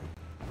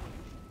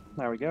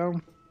 There we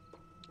go.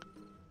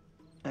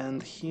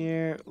 And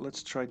here,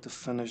 let's try to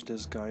finish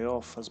this guy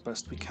off as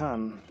best we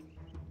can.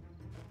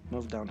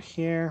 Move down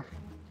here.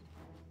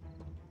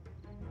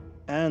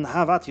 And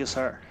have at you,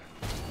 sir.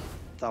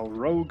 Thou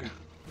rogue.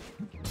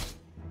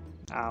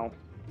 Ow.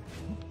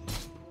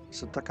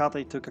 So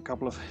Takate took a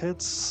couple of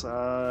hits.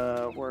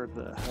 Where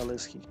the hell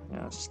is he?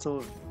 Yeah,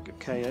 still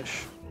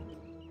okay-ish.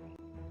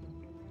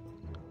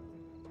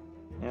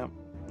 Yeah,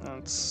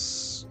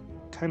 it's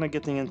kind of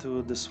getting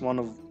into this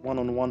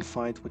one-on-one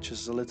fight, which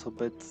is a little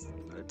bit...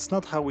 It's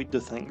not how we do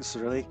things,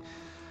 really.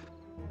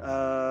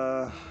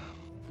 We'll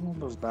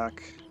move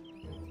back.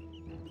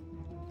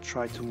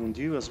 Try to wound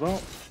you as well.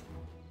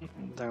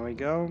 There we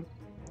go.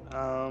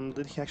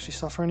 Did he actually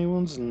suffer any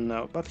wounds?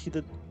 No, but he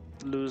did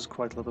lose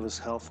quite a lot of his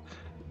health.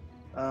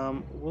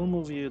 We'll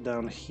move you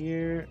down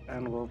here,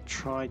 and we'll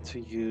try to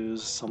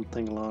use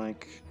something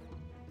like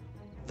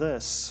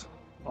this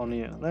on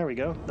you. There we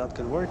go, that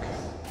could work.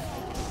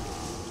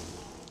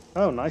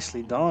 Oh,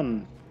 nicely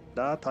done.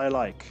 That I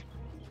like.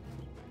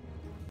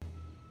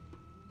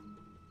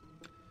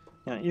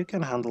 Yeah, you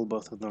can handle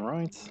both of them,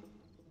 right?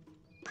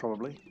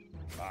 Probably.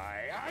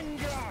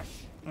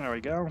 There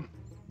we go.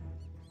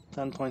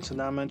 10 points of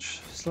damage.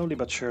 Slowly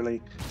but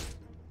surely,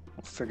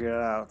 we'll figure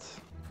it out.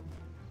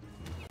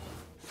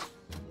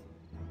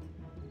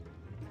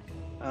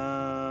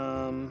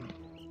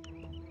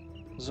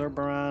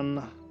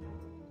 Zerberan.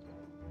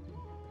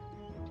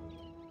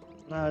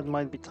 Now it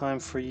might be time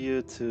for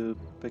you to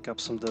pick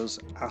up some of those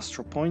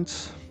astral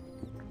points.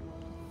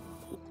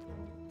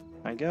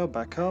 There you go,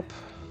 back up.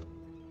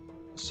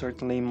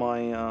 Certainly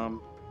my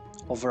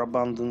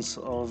overabundance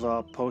of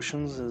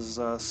potions is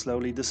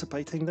slowly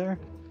dissipating there.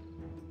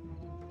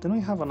 Then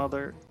we have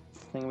another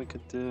thing we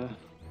could do.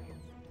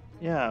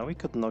 Yeah, we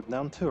could knock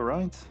down too,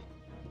 right?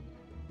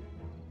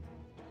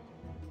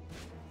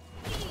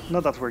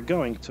 Not that we're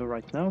going to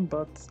right now,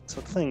 but it's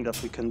a thing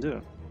that we can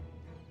do.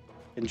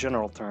 In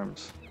general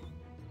terms.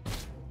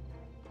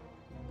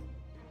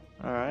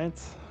 Alright.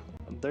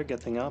 They're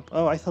getting up.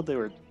 Oh, I thought they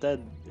were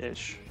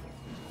dead-ish.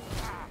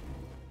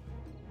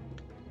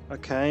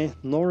 Okay,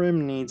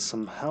 Norim needs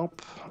some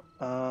help.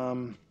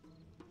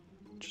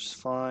 Just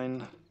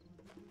fine.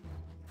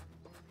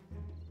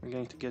 We're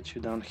going to get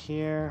you down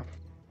here.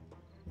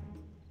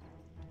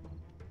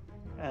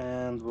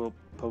 And we'll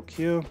poke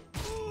you.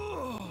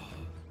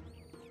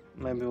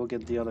 Maybe we'll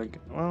get the other...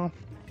 Well...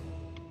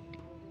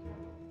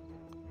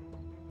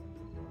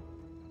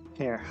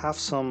 Here, have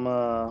some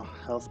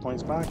health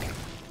points back.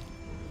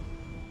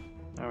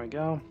 There we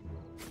go.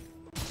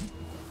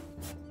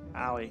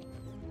 Owie.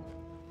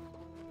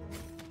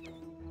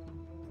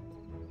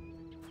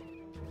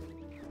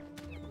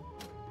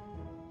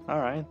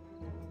 Alright.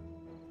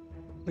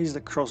 At least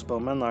the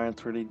crossbowmen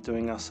aren't really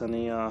doing us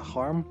any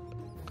harm.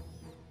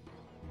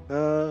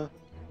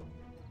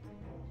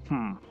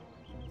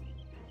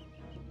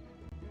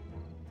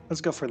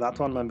 Let's go for that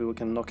one, maybe we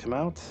can knock him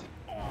out.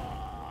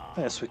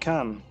 Yes, we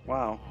can.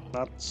 Wow,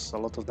 that's a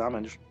lot of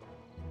damage.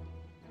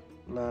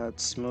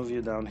 Let's move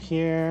you down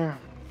here.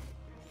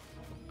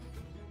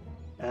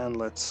 And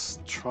let's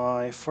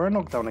try for a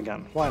knockdown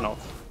again. Why not?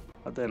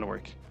 That didn't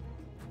work.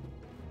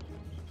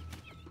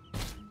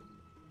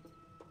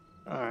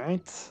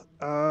 Alright,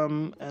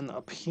 and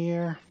up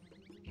here...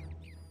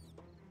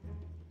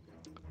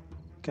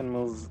 Can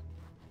move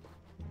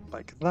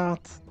like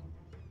that.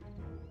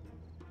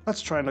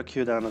 Let's try and knock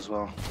you down as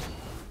well.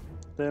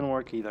 Didn't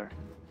work either.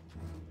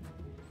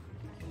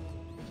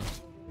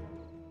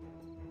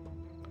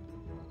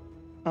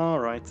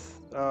 Alright,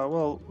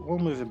 well, we'll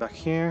move it back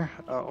here.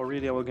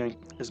 Aurelia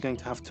is going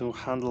to have to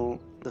handle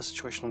the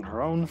situation on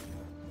her own.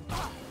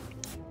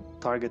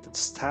 Targeted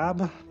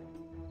stab.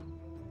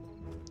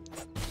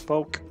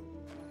 Poke.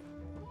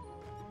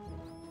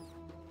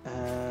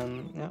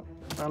 And yeah,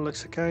 that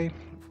looks okay.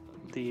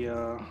 The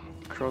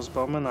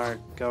crossbowmen are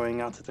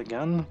going at it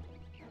again.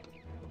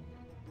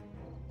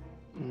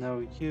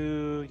 No,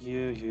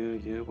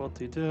 you. What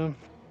do you do?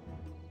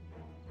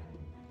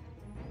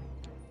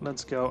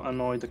 Let's go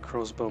annoy the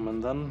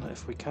crossbowman then,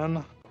 if we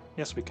can.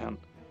 Yes, we can.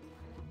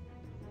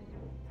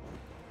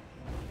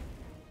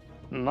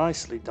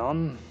 Nicely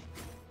done.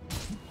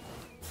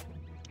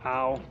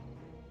 Ow.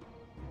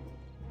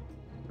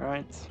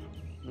 Right,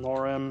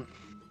 Norim.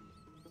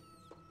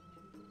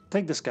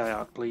 Take this guy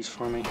out, please,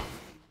 for me.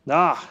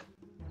 Ah!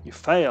 You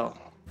fail!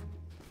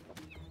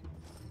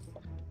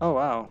 Oh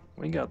wow,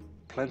 we got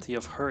plenty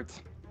of hurt.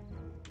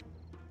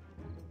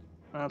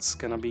 That's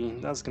gonna be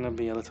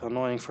a little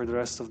annoying for the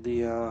rest of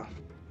the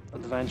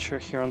adventure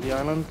here on the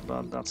island,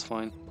 but that's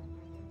fine.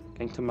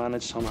 Going to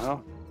manage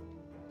somehow.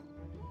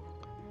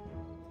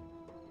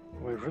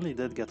 We really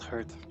did get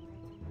hurt.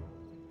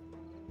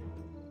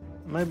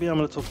 Maybe I'm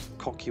a little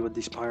cocky with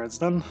these pirates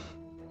then.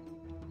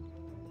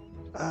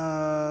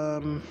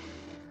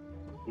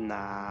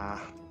 Nah.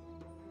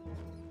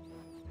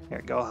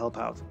 Here, go help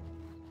out.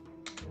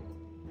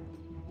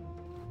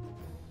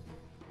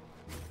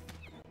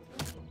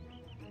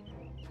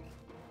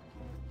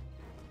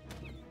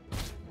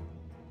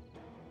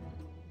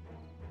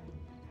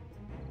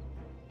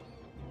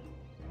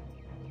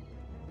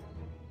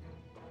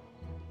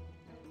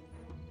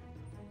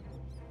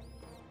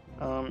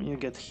 You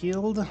get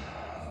healed.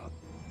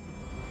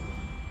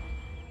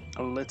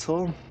 A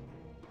little.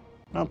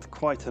 Not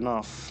quite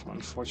enough,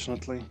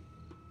 unfortunately.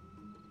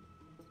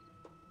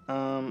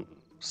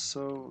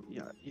 So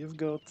yeah, you've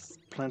got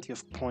plenty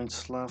of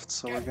points left,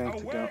 so we're going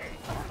to go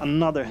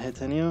another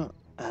hit in you,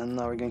 and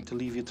now we're going to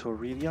leave you to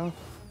Aurelia.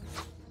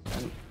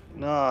 And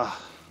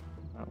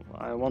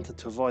I wanted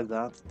to avoid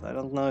that. I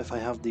don't know if I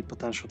have the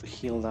potential to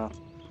heal that.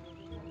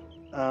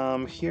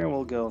 Here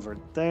we'll go over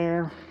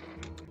there.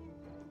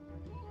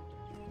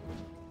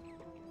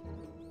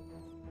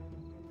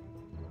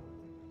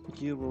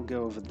 You will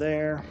go over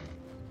there.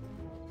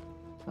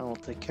 I will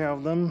take care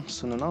of them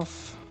soon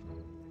enough.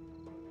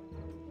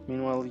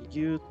 Meanwhile,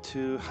 you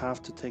two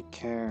have to take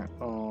care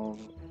of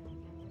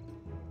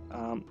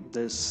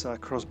this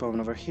crossbowman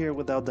over here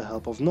without the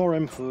help of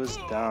Norim, who is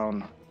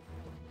down.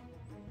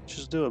 Which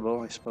is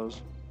doable, I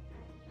suppose.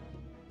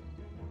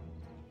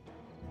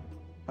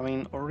 I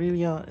mean,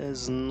 Aurelia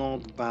is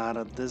not bad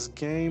at this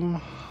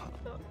game,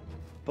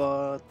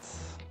 but...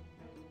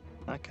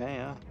 Okay,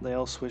 yeah, they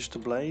all switch to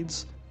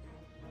blades.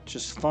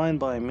 Just fine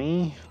by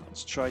me.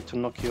 Let's try to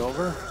knock you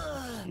over.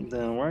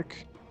 Didn't work.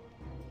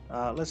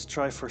 Let's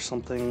try for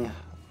something...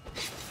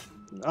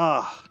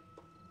 Ah!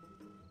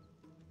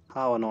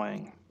 How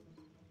annoying.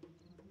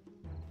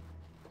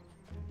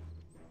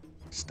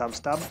 Stab,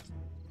 stab.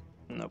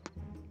 Nope.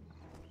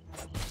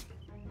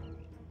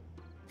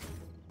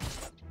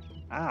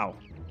 Ow.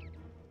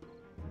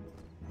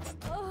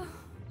 Oh.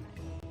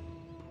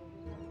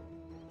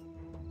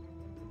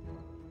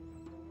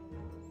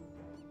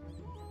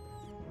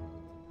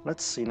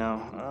 Let's see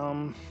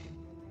now.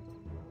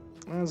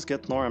 Let's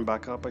get Norim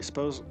back up, I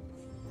suppose.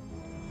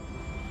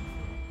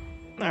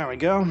 There we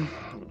go.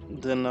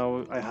 Didn't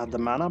know I had the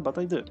mana, but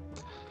I do.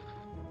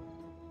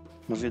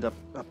 Move it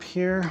up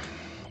here.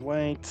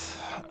 Wait.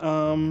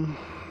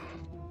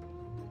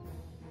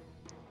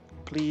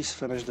 Please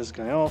finish this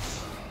guy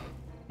off.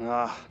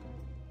 Ah.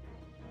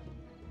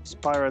 These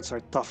pirates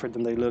are tougher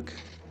than they look.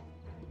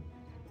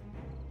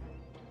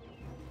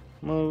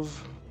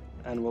 Move,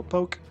 and we'll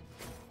poke.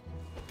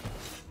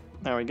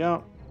 There we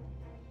go.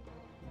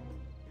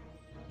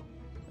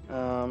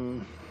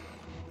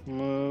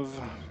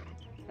 Move,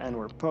 and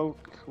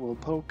we'll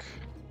poke.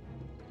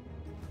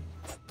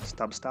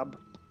 Stab, stab.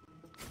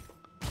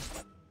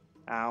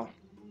 Ow.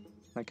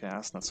 Okay,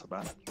 that's not so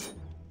bad.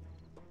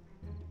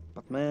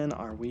 But man,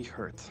 are we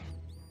hurt.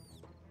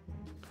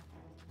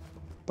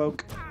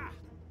 Poke.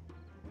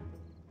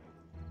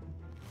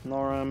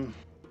 Norim.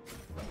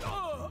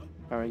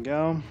 There we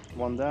go.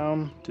 One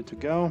down, 2 to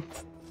go.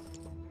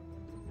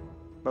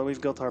 But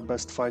we've got our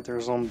best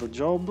fighters on the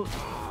job.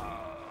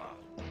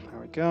 There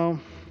we go.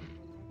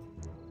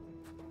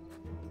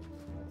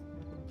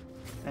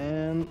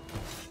 And...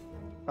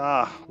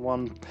 Ah,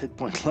 1 hit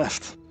point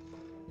left.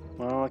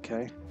 Well,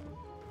 okay.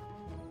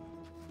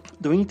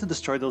 Do we need to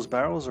destroy those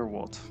barrels or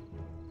what?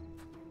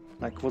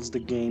 Like, what's the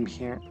game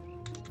here?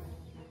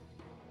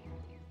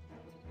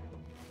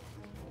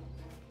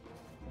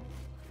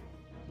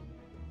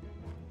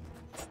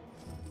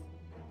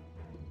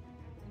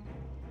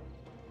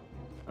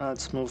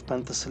 Let's move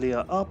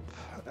Penthesilea up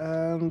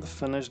and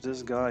finish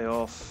this guy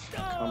off.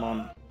 Come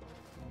on.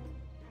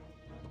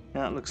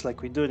 Yeah, it looks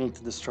like we do need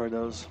to destroy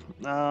those.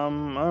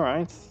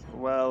 Alright.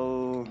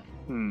 Well,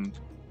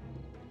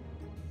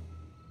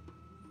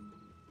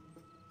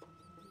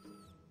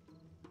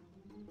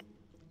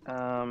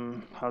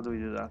 how do we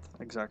do that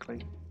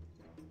exactly?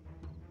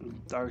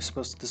 Are we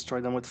supposed to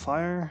destroy them with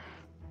fire?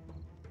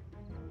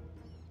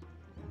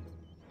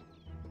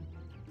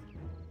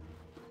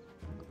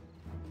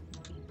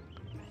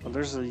 Well,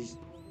 there's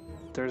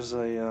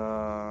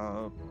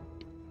a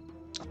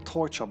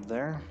torch up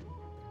there.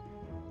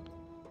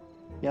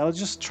 Yeah, let's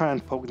just try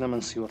and poke them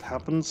and see what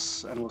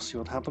happens, and we'll see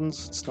what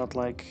happens. It's not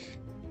like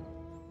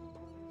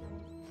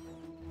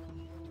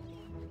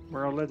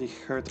we're already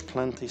hurt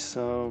plenty,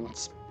 so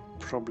it's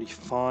probably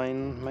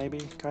fine, maybe,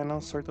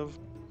 kinda, sort of.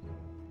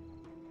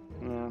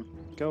 Yeah,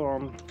 go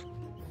on.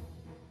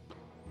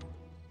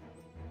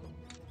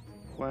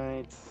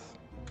 Wait.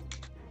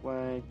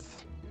 Wait.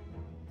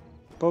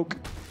 Poke.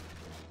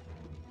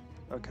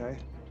 Okay.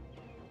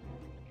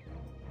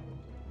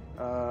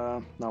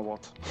 Now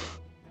what?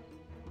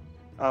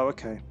 Oh,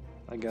 okay.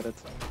 I get it.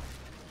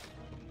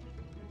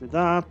 Do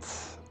that.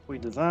 We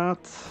do that.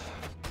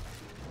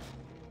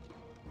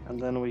 And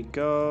then we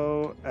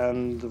go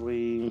and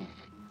we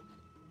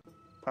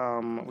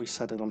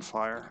set it on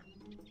fire.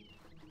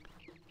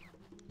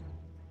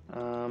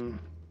 Yeah,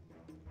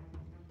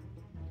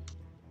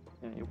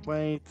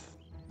 wait.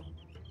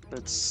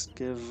 Let's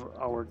give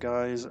our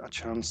guys a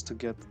chance to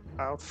get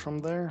out from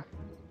there.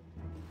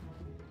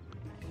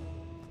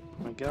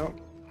 There we go.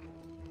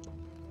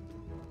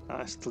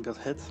 I still got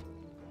hit.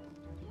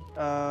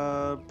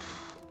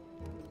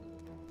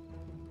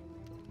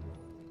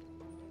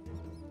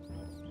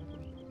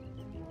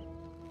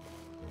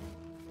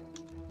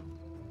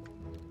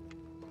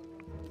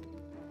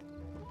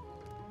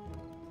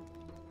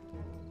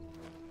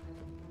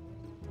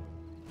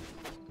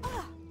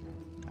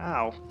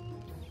 Ow.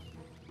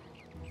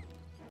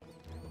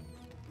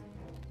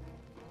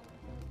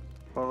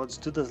 Well, let's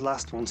do this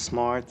last one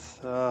smart.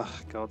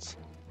 God.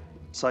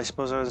 So I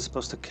suppose I was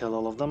supposed to kill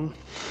all of them?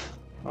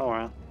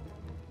 Alright.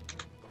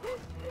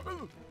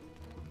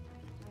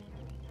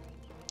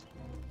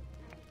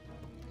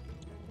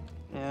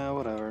 Yeah,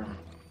 whatever.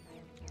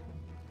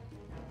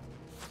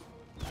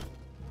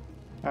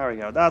 There we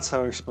go. That's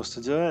how we're supposed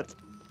to do it.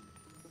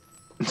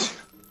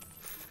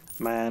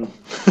 Man.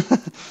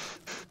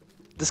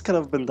 This could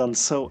have been done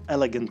so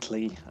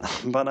elegantly,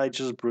 but I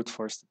just brute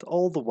forced it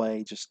all the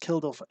way, just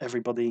killed off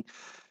everybody.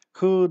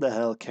 Who the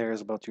hell cares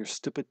about your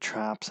stupid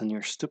traps and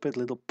your stupid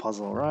little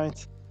puzzle,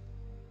 right?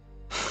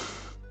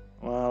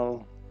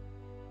 Well,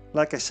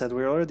 like I said,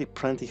 we're already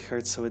plenty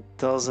hurt, so it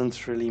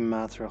doesn't really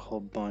matter a whole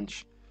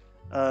bunch.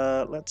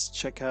 Let's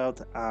check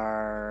out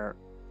our...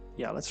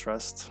 Yeah, let's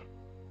rest.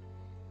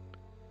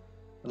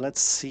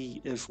 Let's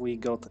see if we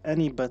got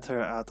any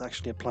better at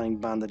actually applying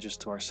bandages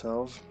to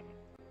ourselves.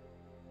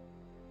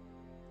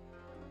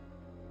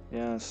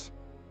 Yes.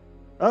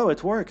 Oh,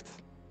 it worked!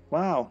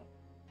 Wow.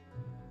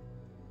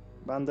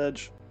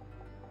 Bandage.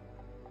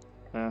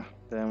 Ah,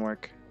 didn't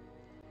work.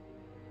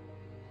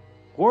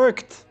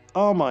 Worked!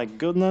 Oh my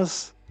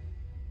goodness.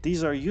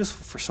 These are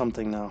useful for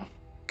something now.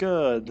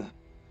 Good.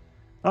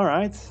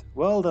 Alright,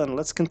 well then,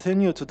 let's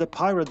continue to the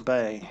Pirate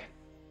Bay.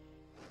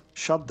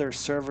 Shut their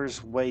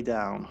servers way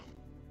down.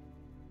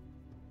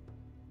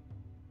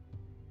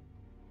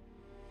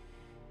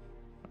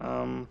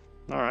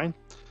 Alright.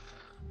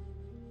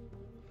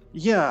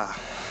 Yeah,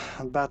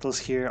 battles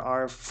here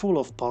are full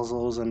of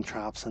puzzles and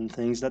traps and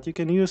things that you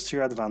can use to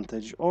your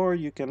advantage, or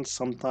you can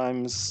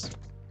sometimes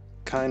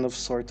kind of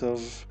sort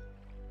of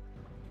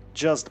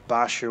just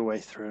bash your way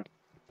through.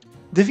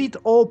 Defeat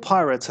all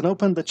pirates and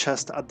open the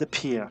chest at the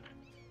pier.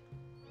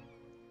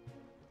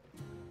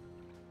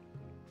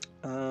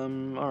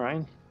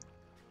 Alright.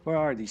 Where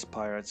are these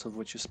pirates of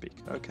which you speak?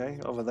 Okay,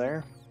 over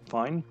there.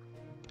 Fine.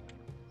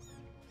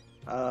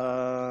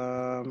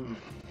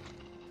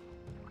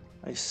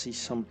 I see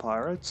some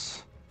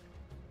pirates.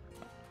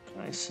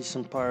 I see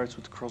some pirates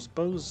with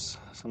crossbows,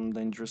 some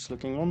dangerous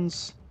looking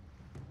ones.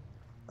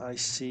 I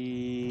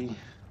see...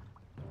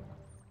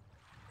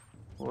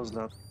 What was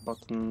that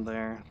button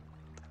there?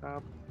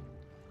 Tab,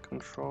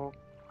 control.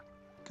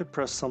 Could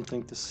press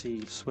something to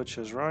see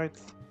switches, right?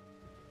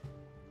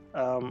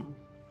 Wow,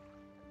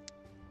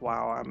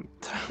 I'm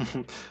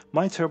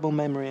my terrible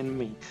memory and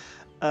me.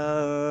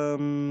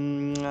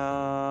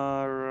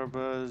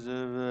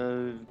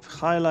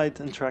 Highlight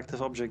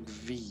interactive object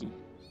V.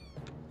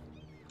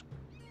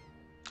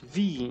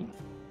 V.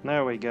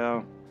 There we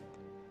go.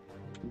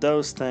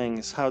 Those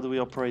things. How do we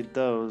operate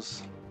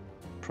those?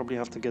 Probably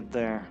have to get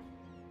there.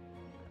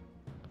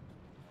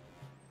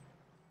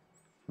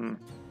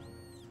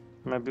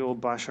 Maybe we'll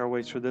bash our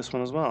way through this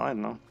one as well. I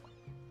don't know.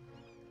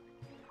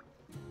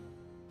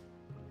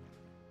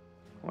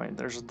 Wait,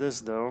 there's this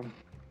though.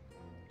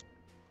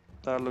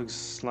 That looks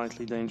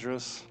slightly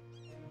dangerous.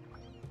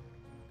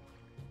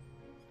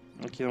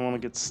 Like you don't want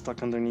to get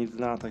stuck underneath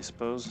that, I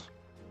suppose.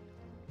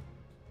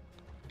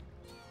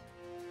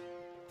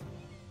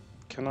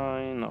 Can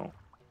I? No.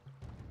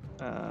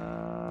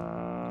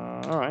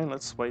 Alright,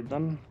 let's wait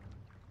then.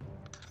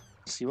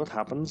 see what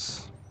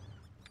happens.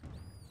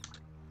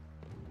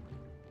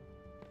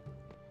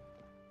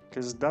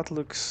 Because that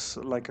looks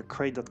like a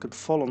crate that could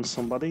fall on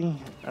somebody,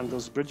 and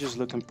those bridges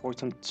look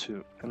important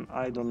too. And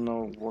I don't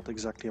know what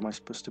exactly am I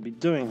supposed to be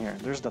doing here.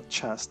 There's that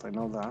chest, I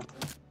know that.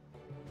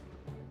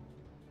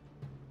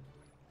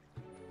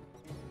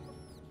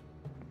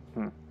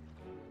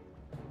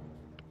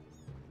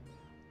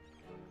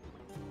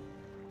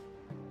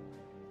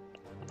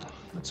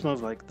 Let's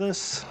move like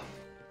this.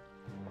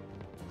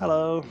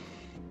 Hello.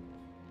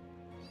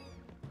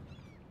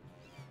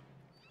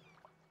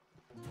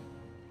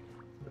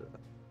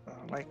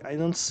 Like, I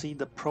don't see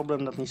the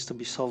problem that needs to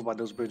be solved by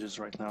those bridges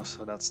right now,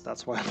 so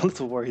that's why I'm a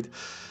little worried.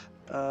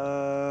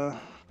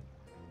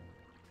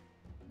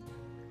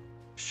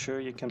 Sure,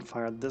 you can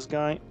fire at this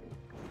guy.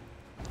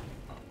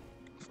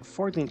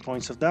 14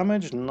 points of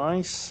damage,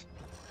 nice.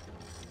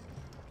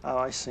 Oh,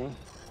 I see.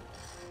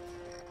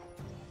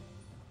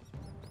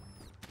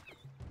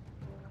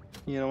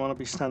 You don't want to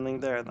be standing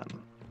there then.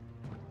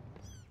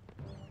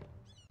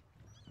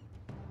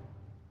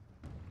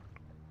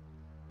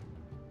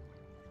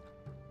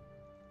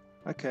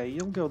 Okay,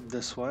 you'll go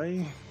this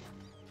way.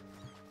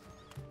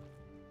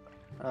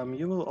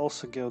 You will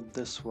also go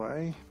this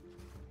way.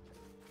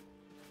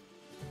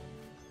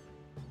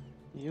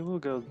 You will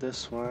go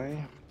this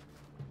way.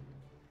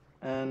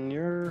 And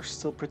you're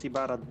still pretty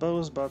bad at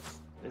bows, but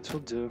it will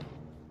do.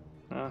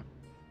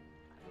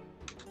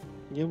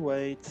 You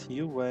wait,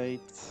 you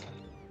wait.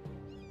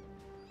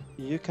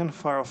 You can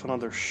fire off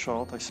another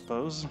shot, I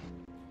suppose.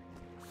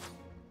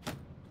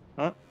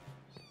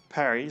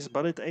 Parries,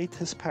 but it ate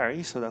his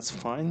parry, so that's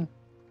fine.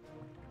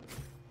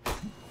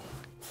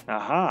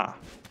 Aha!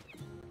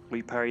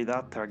 We parry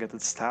that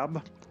targeted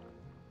stab.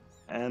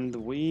 And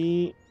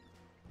we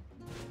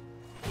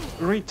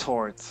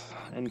retort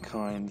in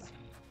kind.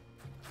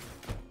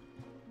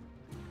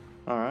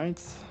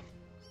 Alright.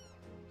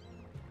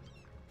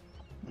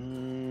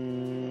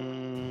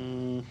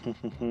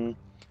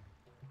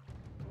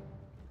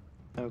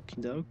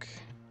 Okie doke.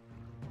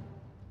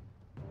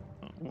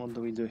 What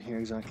do we do here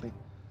exactly?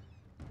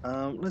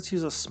 Let's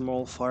use a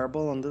small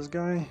fireball on this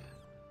guy.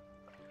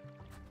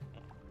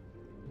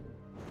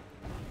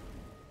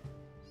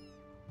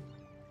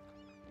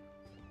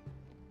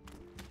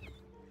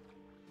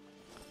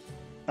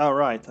 Oh,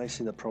 right, I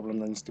see the problem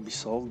that needs to be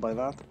solved by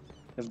that.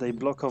 If they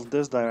block off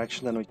this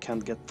direction, then we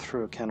can't get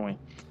through, can we?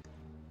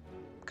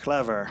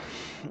 Clever.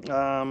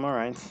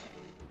 Alright.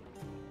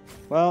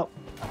 Well,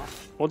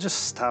 we'll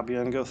just stab you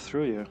and go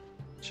through you.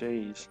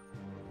 Jeez.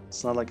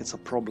 It's not like it's a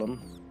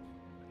problem.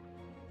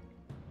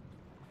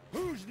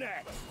 Who's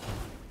next?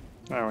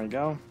 There we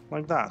go.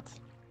 Like that.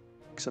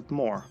 Except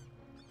more.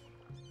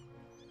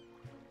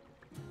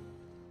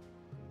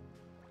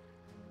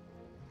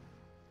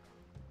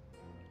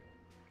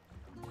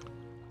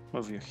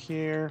 Move you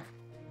here.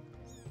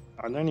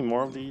 Are there any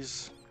more of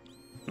these?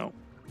 No.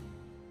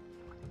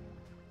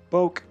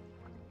 Poke.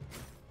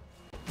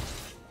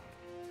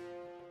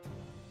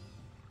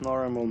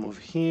 Lauren will move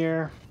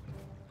here.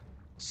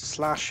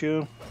 Slash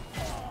you.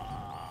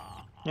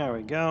 There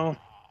we go.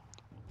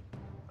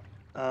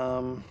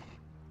 I'll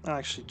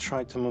actually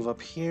try to move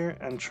up here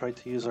and try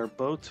to use our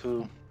bow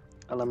to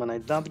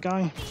eliminate that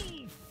guy.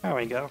 There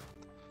we go.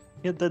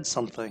 It did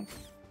something.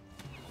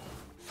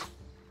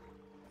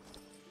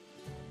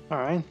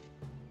 Alright.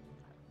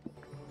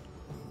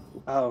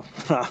 Oh,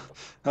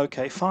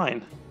 okay,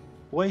 fine.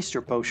 Waste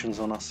your potions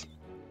on us.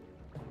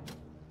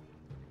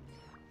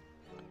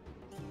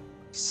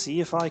 See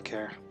if I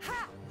care.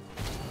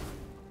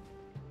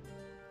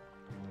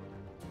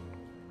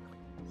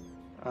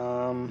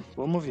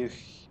 We'll move you.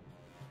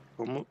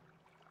 We'll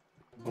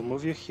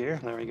move you here.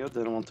 There we go.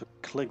 Didn't want to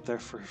click there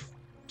for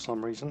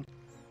some reason.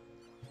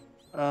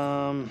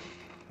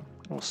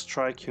 We'll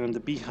strike you in the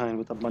behind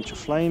with a bunch of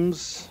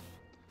flames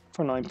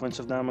for 9 points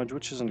of damage,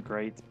 which isn't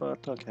great,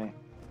 but okay.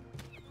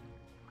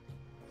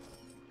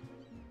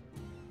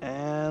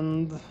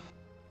 And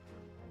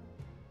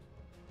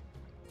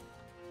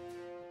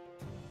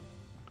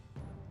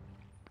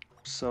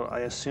so I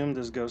assume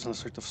this goes in a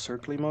sort of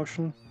circly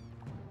motion.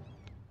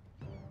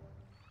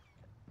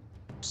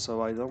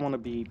 So I don't want to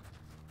be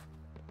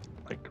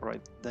like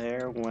right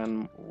there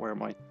where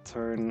my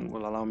turn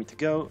will allow me to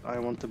go. I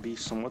want to be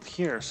somewhat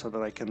here so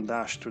that I can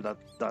dash through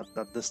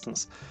that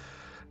distance.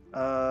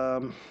 You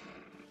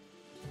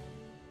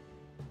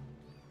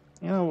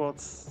know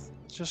what?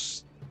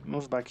 Just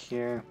move back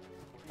here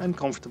and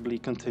comfortably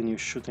continue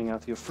shooting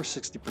at you for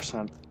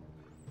 60%,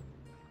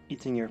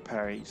 eating your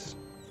parries.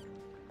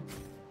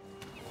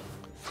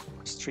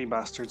 There's 3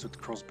 bastards with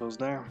crossbows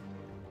there.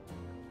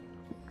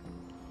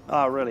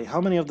 Ah, really? How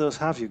many of those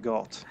have you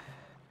got?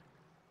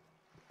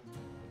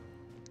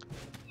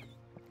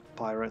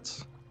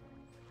 Pirates.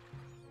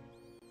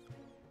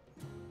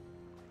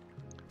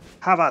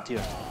 Have at you.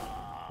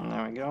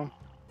 There we go.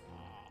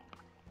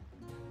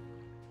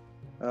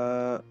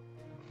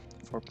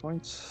 4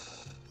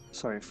 points.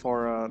 Sorry,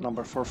 for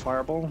number 4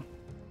 fireball.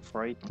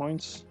 For 8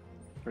 points.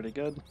 Pretty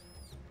good.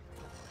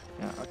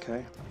 Yeah,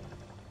 okay.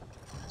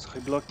 So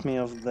he blocked me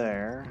off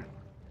there.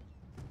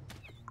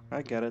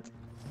 I get it.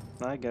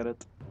 I get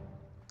it.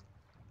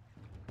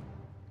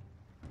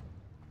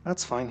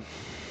 That's fine.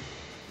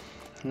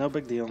 No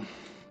big deal.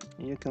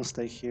 You can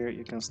stay here,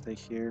 you can stay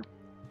here.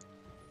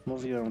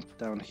 Move you on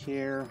down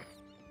here.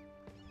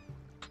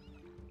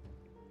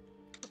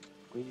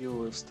 You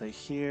will stay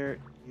here.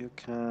 You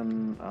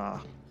can...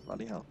 Ah,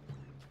 bloody hell.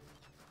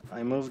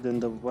 I moved in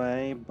the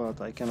way,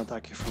 but I can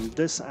attack you from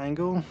this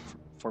angle.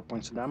 4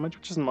 points of damage,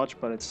 which isn't much,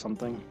 but it's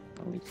something.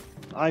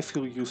 I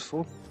feel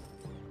useful.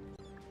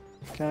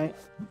 Okay.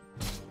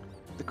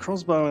 The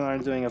crossbow and I are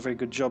doing a very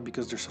good job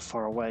because they're so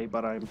far away,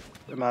 but I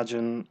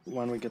imagine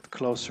when we get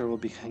closer we'll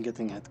be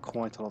getting hit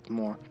quite a lot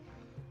more.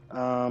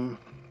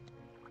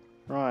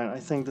 Right, I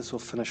think this will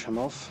finish him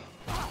off.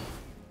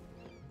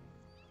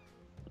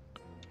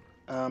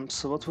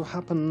 So what will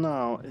happen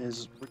now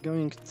is we're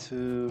going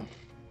to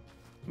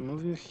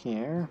move you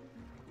here.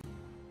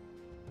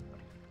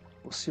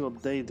 We'll see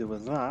what they do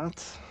with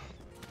that.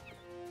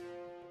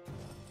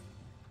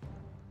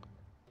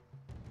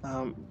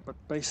 But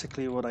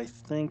basically what I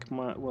think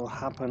will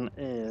happen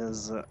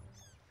is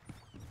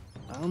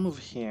I'll move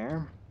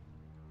here,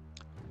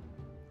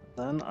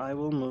 then I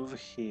will move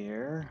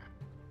here.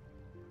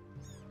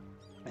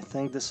 I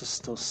think this is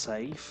still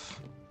safe,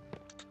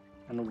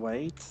 and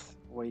wait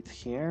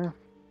here,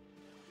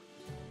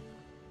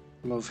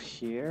 move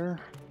here,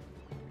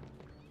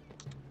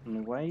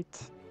 and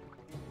wait,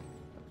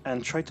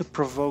 and try to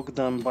provoke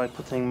them by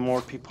putting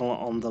more people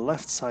on the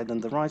left side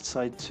and the right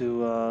side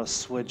to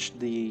switch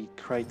the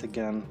crate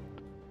again.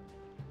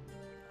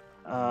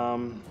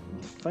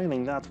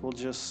 Failing that, we'll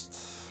just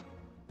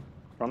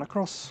run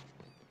across.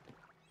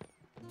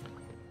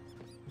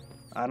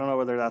 I don't know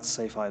whether that's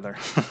safe either.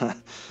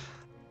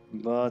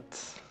 But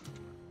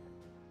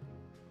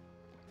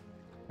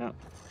yeah,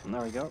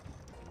 there we go.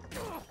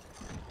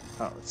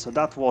 Oh, so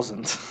that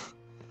wasn't.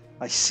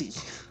 I see.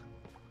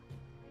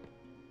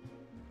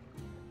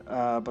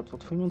 But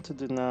what we want to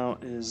do now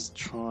is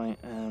try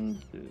and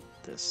do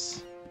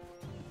this.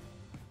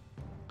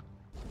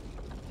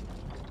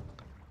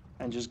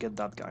 And just get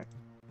that guy.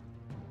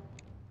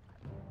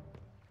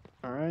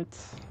 Alright.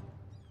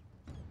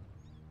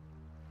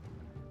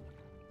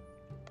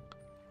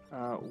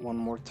 One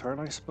more turn,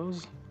 I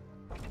suppose.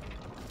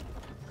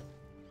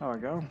 There we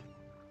go.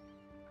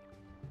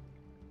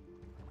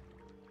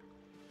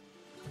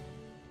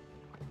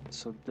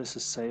 So this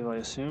is save, I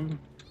assume.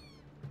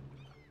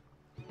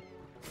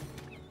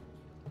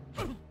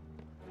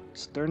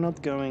 So they're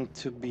not going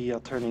to be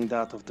turning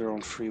that of their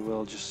own free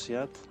will just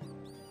yet.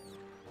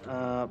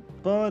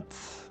 But...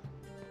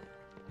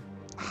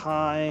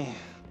 Hi...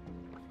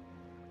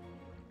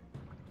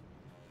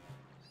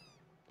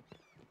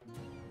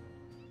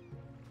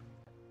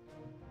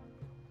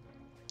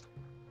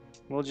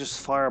 We'll just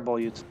fireball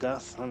you to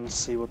death and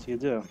see what you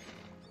do.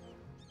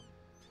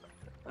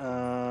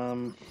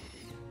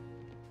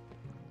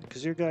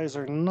 Because you guys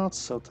are not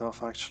so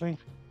tough, actually.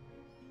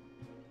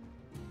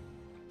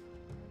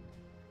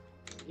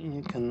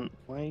 You can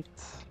wait.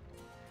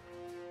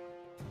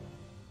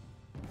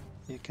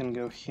 You can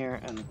go here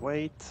and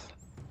wait.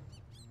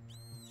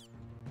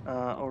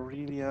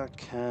 Aurelia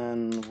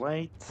can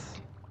wait.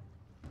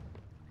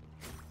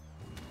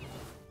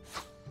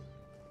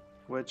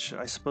 Which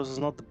I suppose is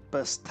not the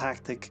best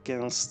tactic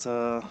against,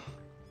 you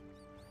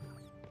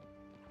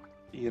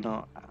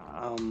know,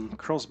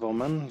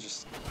 crossbowmen.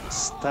 Just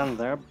stand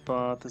there,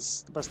 but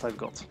it's the best I've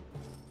got.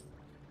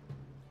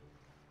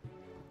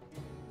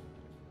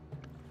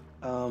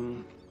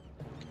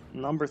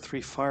 Number 3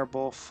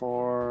 fireball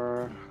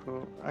for...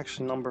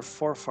 Actually, number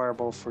 4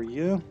 fireball for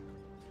you.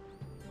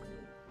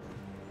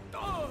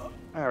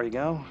 There we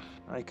go.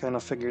 I kind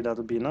of figured that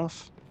would be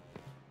enough.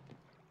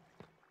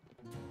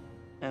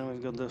 And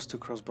we've got those 2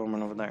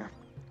 crossbowmen over there.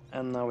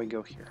 And now we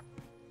go here.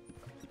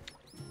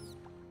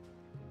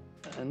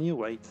 And you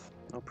wait,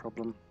 no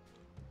problem.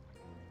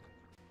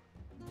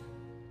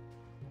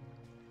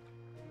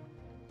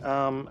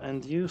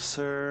 And you,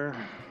 sir,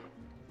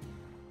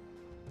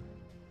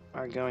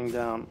 are going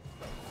down.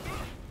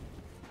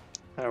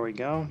 There we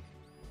go.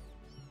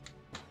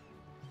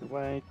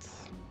 Wait.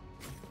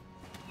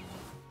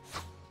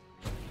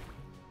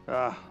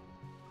 Ah.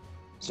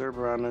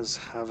 Zerberan is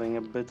having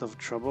a bit of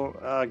trouble.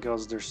 Ah,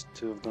 gods, there's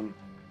 2 of them.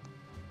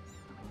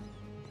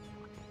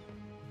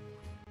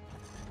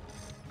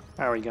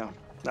 There we go.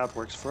 That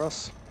works for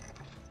us.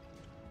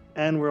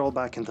 And we're all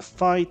back in the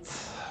fight,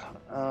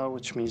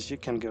 which means you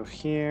can go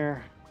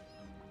here.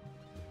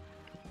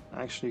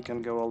 Actually, you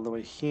can go all the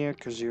way here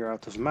because you're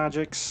out of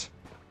magics.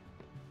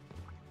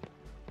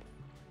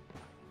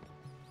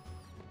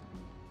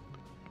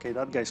 Okay,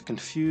 that guy's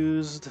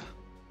confused.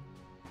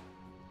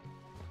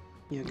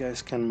 You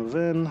guys can move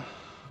in,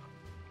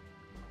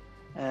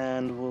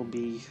 and we'll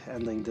be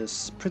ending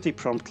this pretty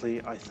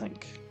promptly, I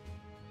think.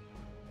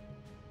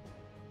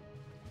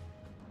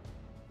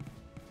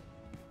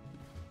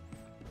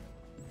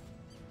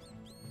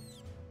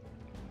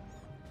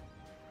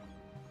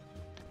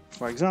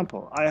 For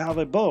example, I have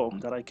a bow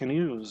that I can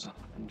use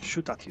and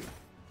shoot at you.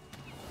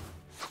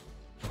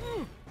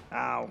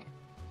 Ow.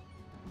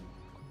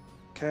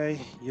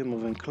 Okay, you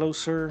moving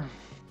closer.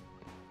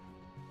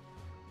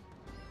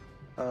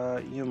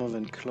 You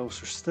moving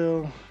closer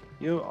still.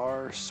 You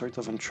are sort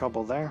of in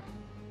trouble there.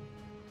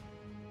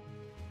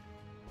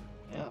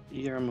 Yeah,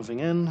 you're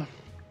moving in.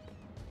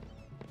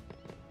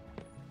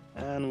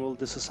 And we'll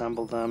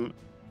disassemble them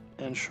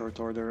in short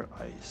order,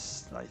 I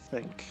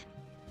think.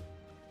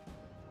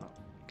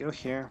 Go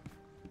here.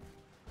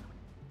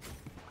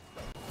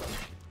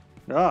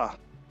 Ah!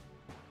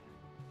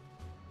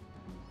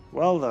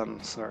 Well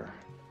then, sir.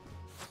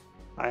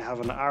 I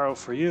have an arrow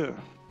for you.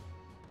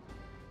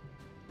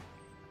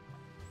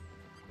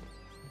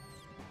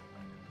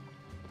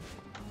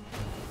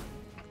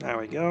 There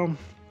we go.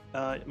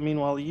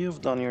 Meanwhile,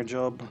 you've done your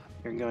job.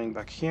 You're going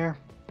back here.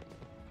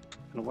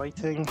 And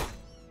waiting.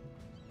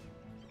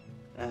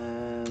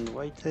 And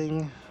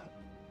waiting.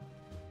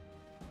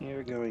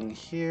 You're going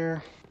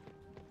here.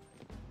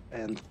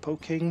 And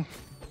poking.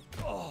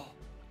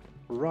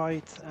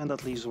 Right, and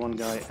that leaves one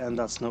guy, and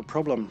that's no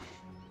problem.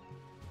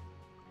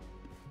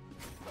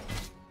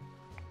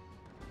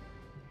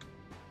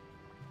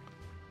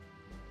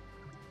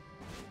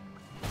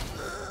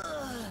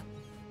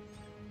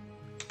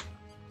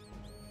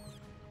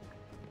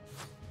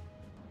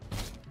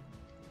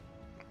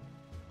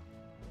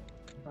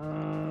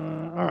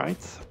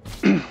 Alright.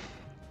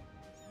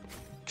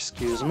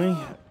 Excuse me.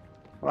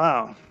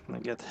 Wow, I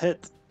get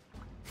hit.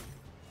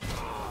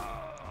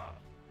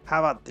 How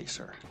about this,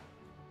 sir?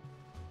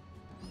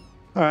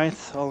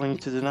 Alright, all we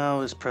need to do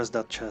now is press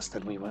that chest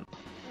and we win.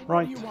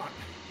 Right. What do you want?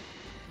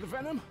 The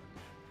venom?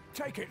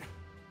 Take it.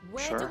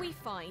 Where Sure. do we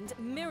find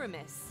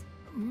Miramis?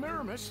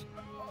 Miramis?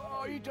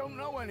 I don't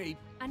know any.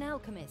 An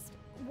alchemist.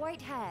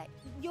 White hair.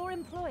 Your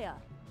employer.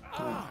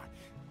 Ah!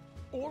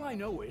 All I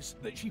know is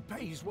that she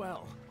pays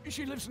well.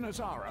 She lives in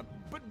Azara,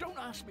 but don't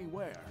ask me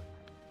where.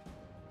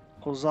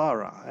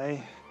 Ozara,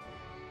 eh?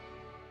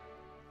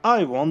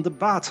 I won the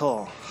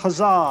battle!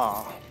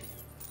 Huzzah!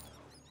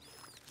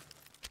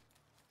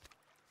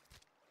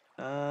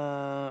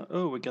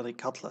 Oh, we got a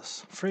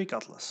cutlass. Free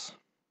cutlass.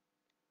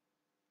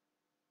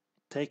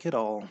 Take it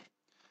all.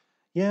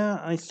 Yeah,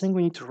 I think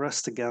we need to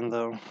rest again,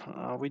 though.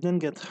 We didn't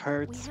get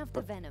hurt. We have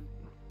the venom.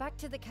 Back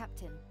to the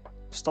captain.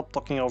 Stop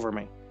talking over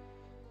me.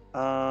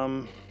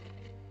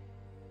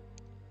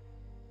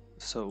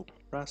 So,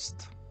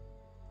 rest.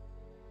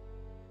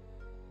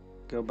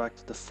 Go back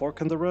to the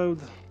fork in the road.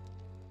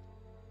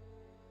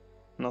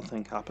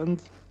 Nothing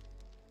happened.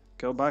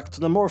 Go back to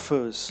the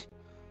Morphos.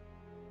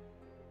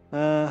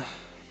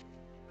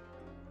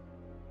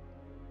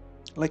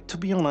 Like, to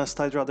be honest,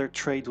 I'd rather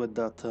trade with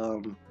that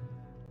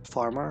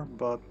farmer,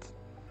 but,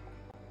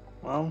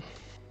 well,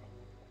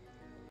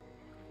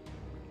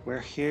 we're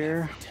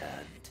here.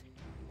 Turned.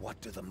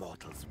 What do the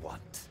mortals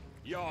want?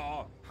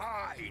 Your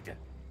hide!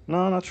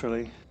 No, not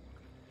really.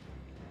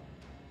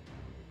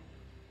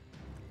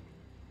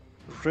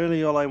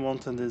 Really, all I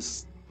wanted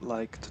is,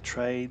 like, to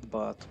trade,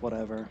 but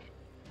whatever.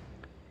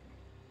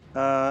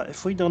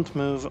 If we don't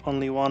move,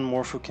 only one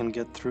Morpho can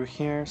get through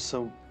here,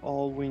 so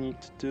all we need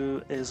to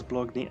do is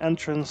block the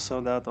entrance so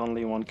that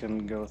only one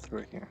can go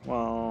through here.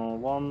 Well,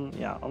 one,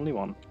 yeah, only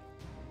one.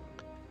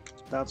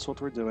 That's what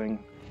we're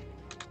doing.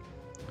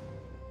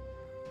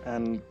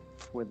 And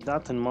with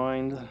that in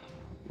mind,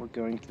 we're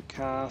going to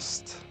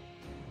cast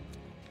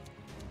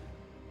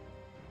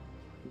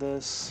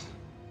this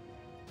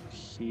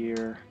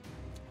here.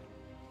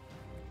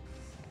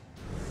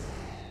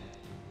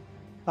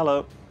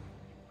 Hello.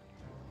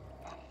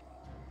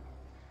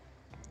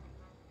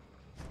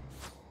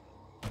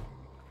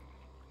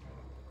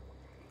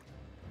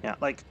 Yeah,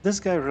 like,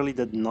 this guy really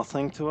did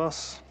nothing to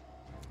us,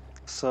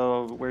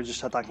 so we're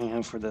just attacking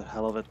him for the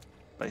hell of it,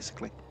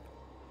 basically.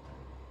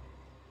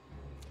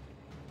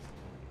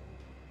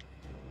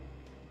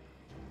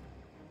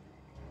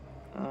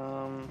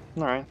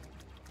 Alright.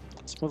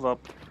 Let's move up.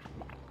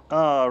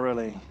 Oh,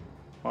 really?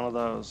 One of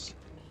those.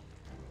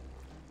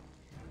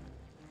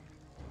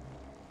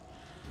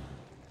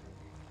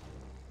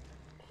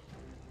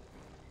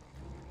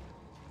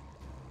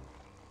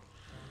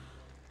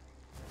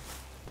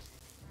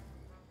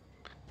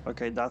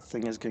 Okay, that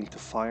thing is going to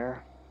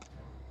fire.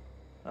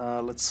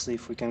 Let's see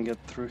if we can get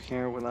through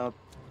here without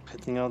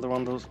hitting another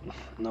one of those.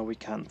 No, we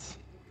can't.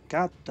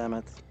 God damn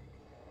it.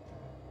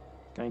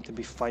 Going to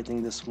be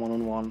fighting this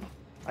one-on-one.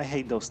 I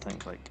hate those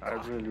things, like, I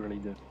really, really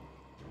do.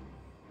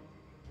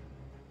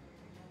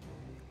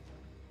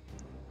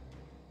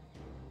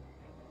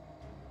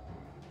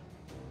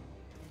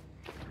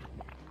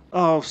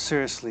 Oh,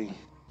 seriously.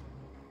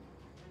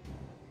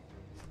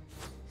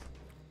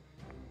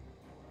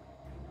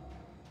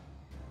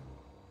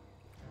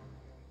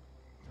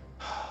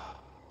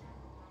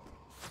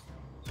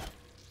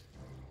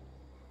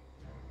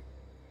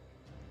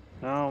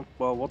 No,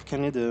 well, what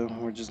can you do?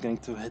 We're just going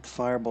to hit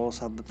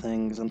fireballs at the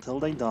things until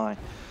they die.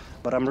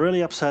 But I'm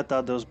really upset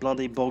at those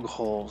bloody bog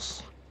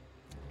holes.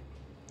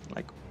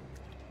 Like...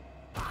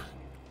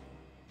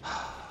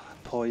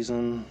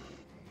 poison.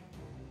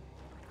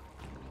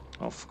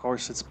 Of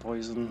course it's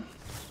poison.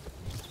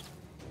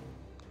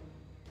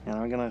 And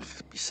we're gonna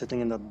be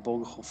sitting in that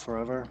bog hole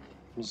forever.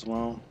 as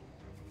well.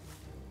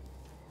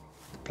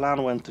 The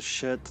plan went to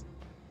shit.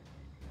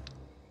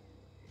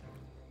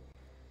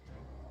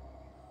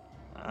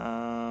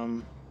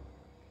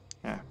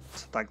 Yeah,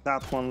 let's attack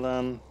that one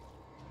then.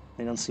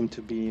 They don't seem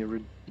to be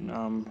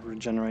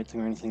regenerating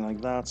or anything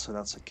like that, so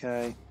that's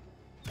okay.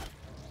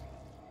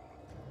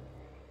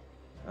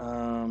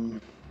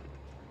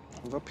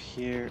 Move up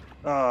here.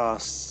 Oh,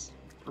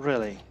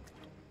 really?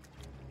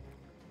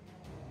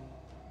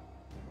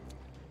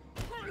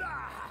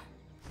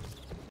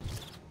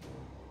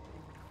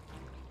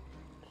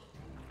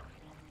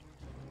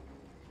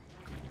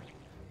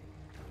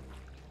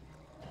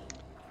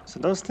 So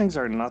those things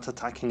are not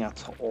attacking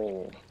at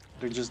all.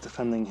 They're just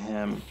defending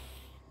him.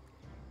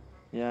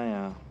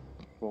 Yeah.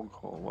 Bog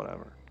hole,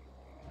 whatever.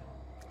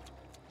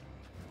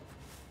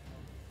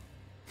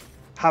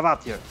 Have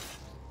at you.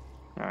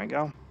 There we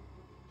go.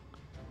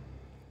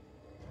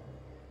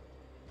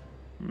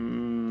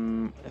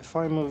 If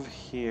I move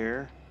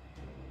here,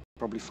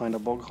 probably find a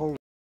bog hole.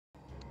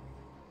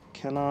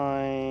 Can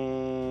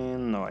I?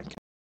 No, I can't.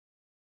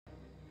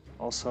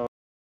 Also,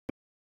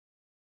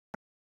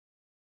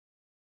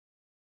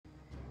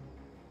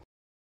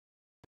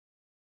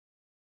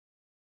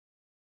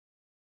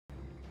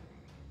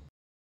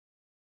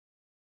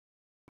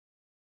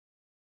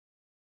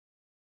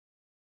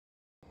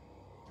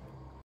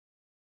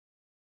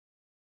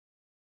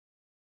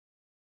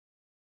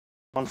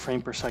 one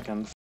frame per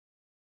second.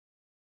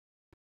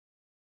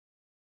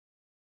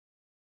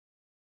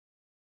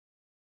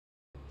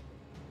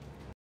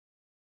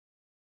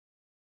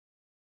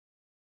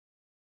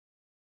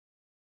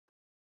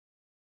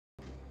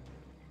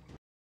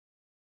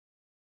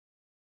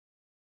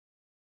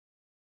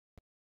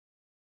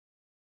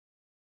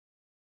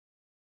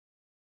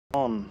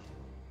 On.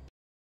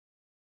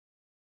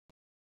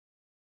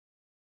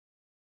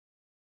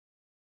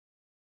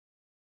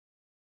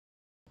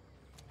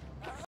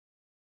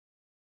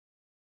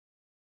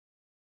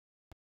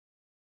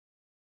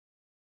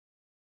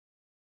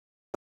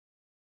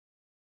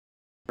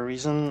 For a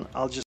reason,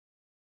 I'll just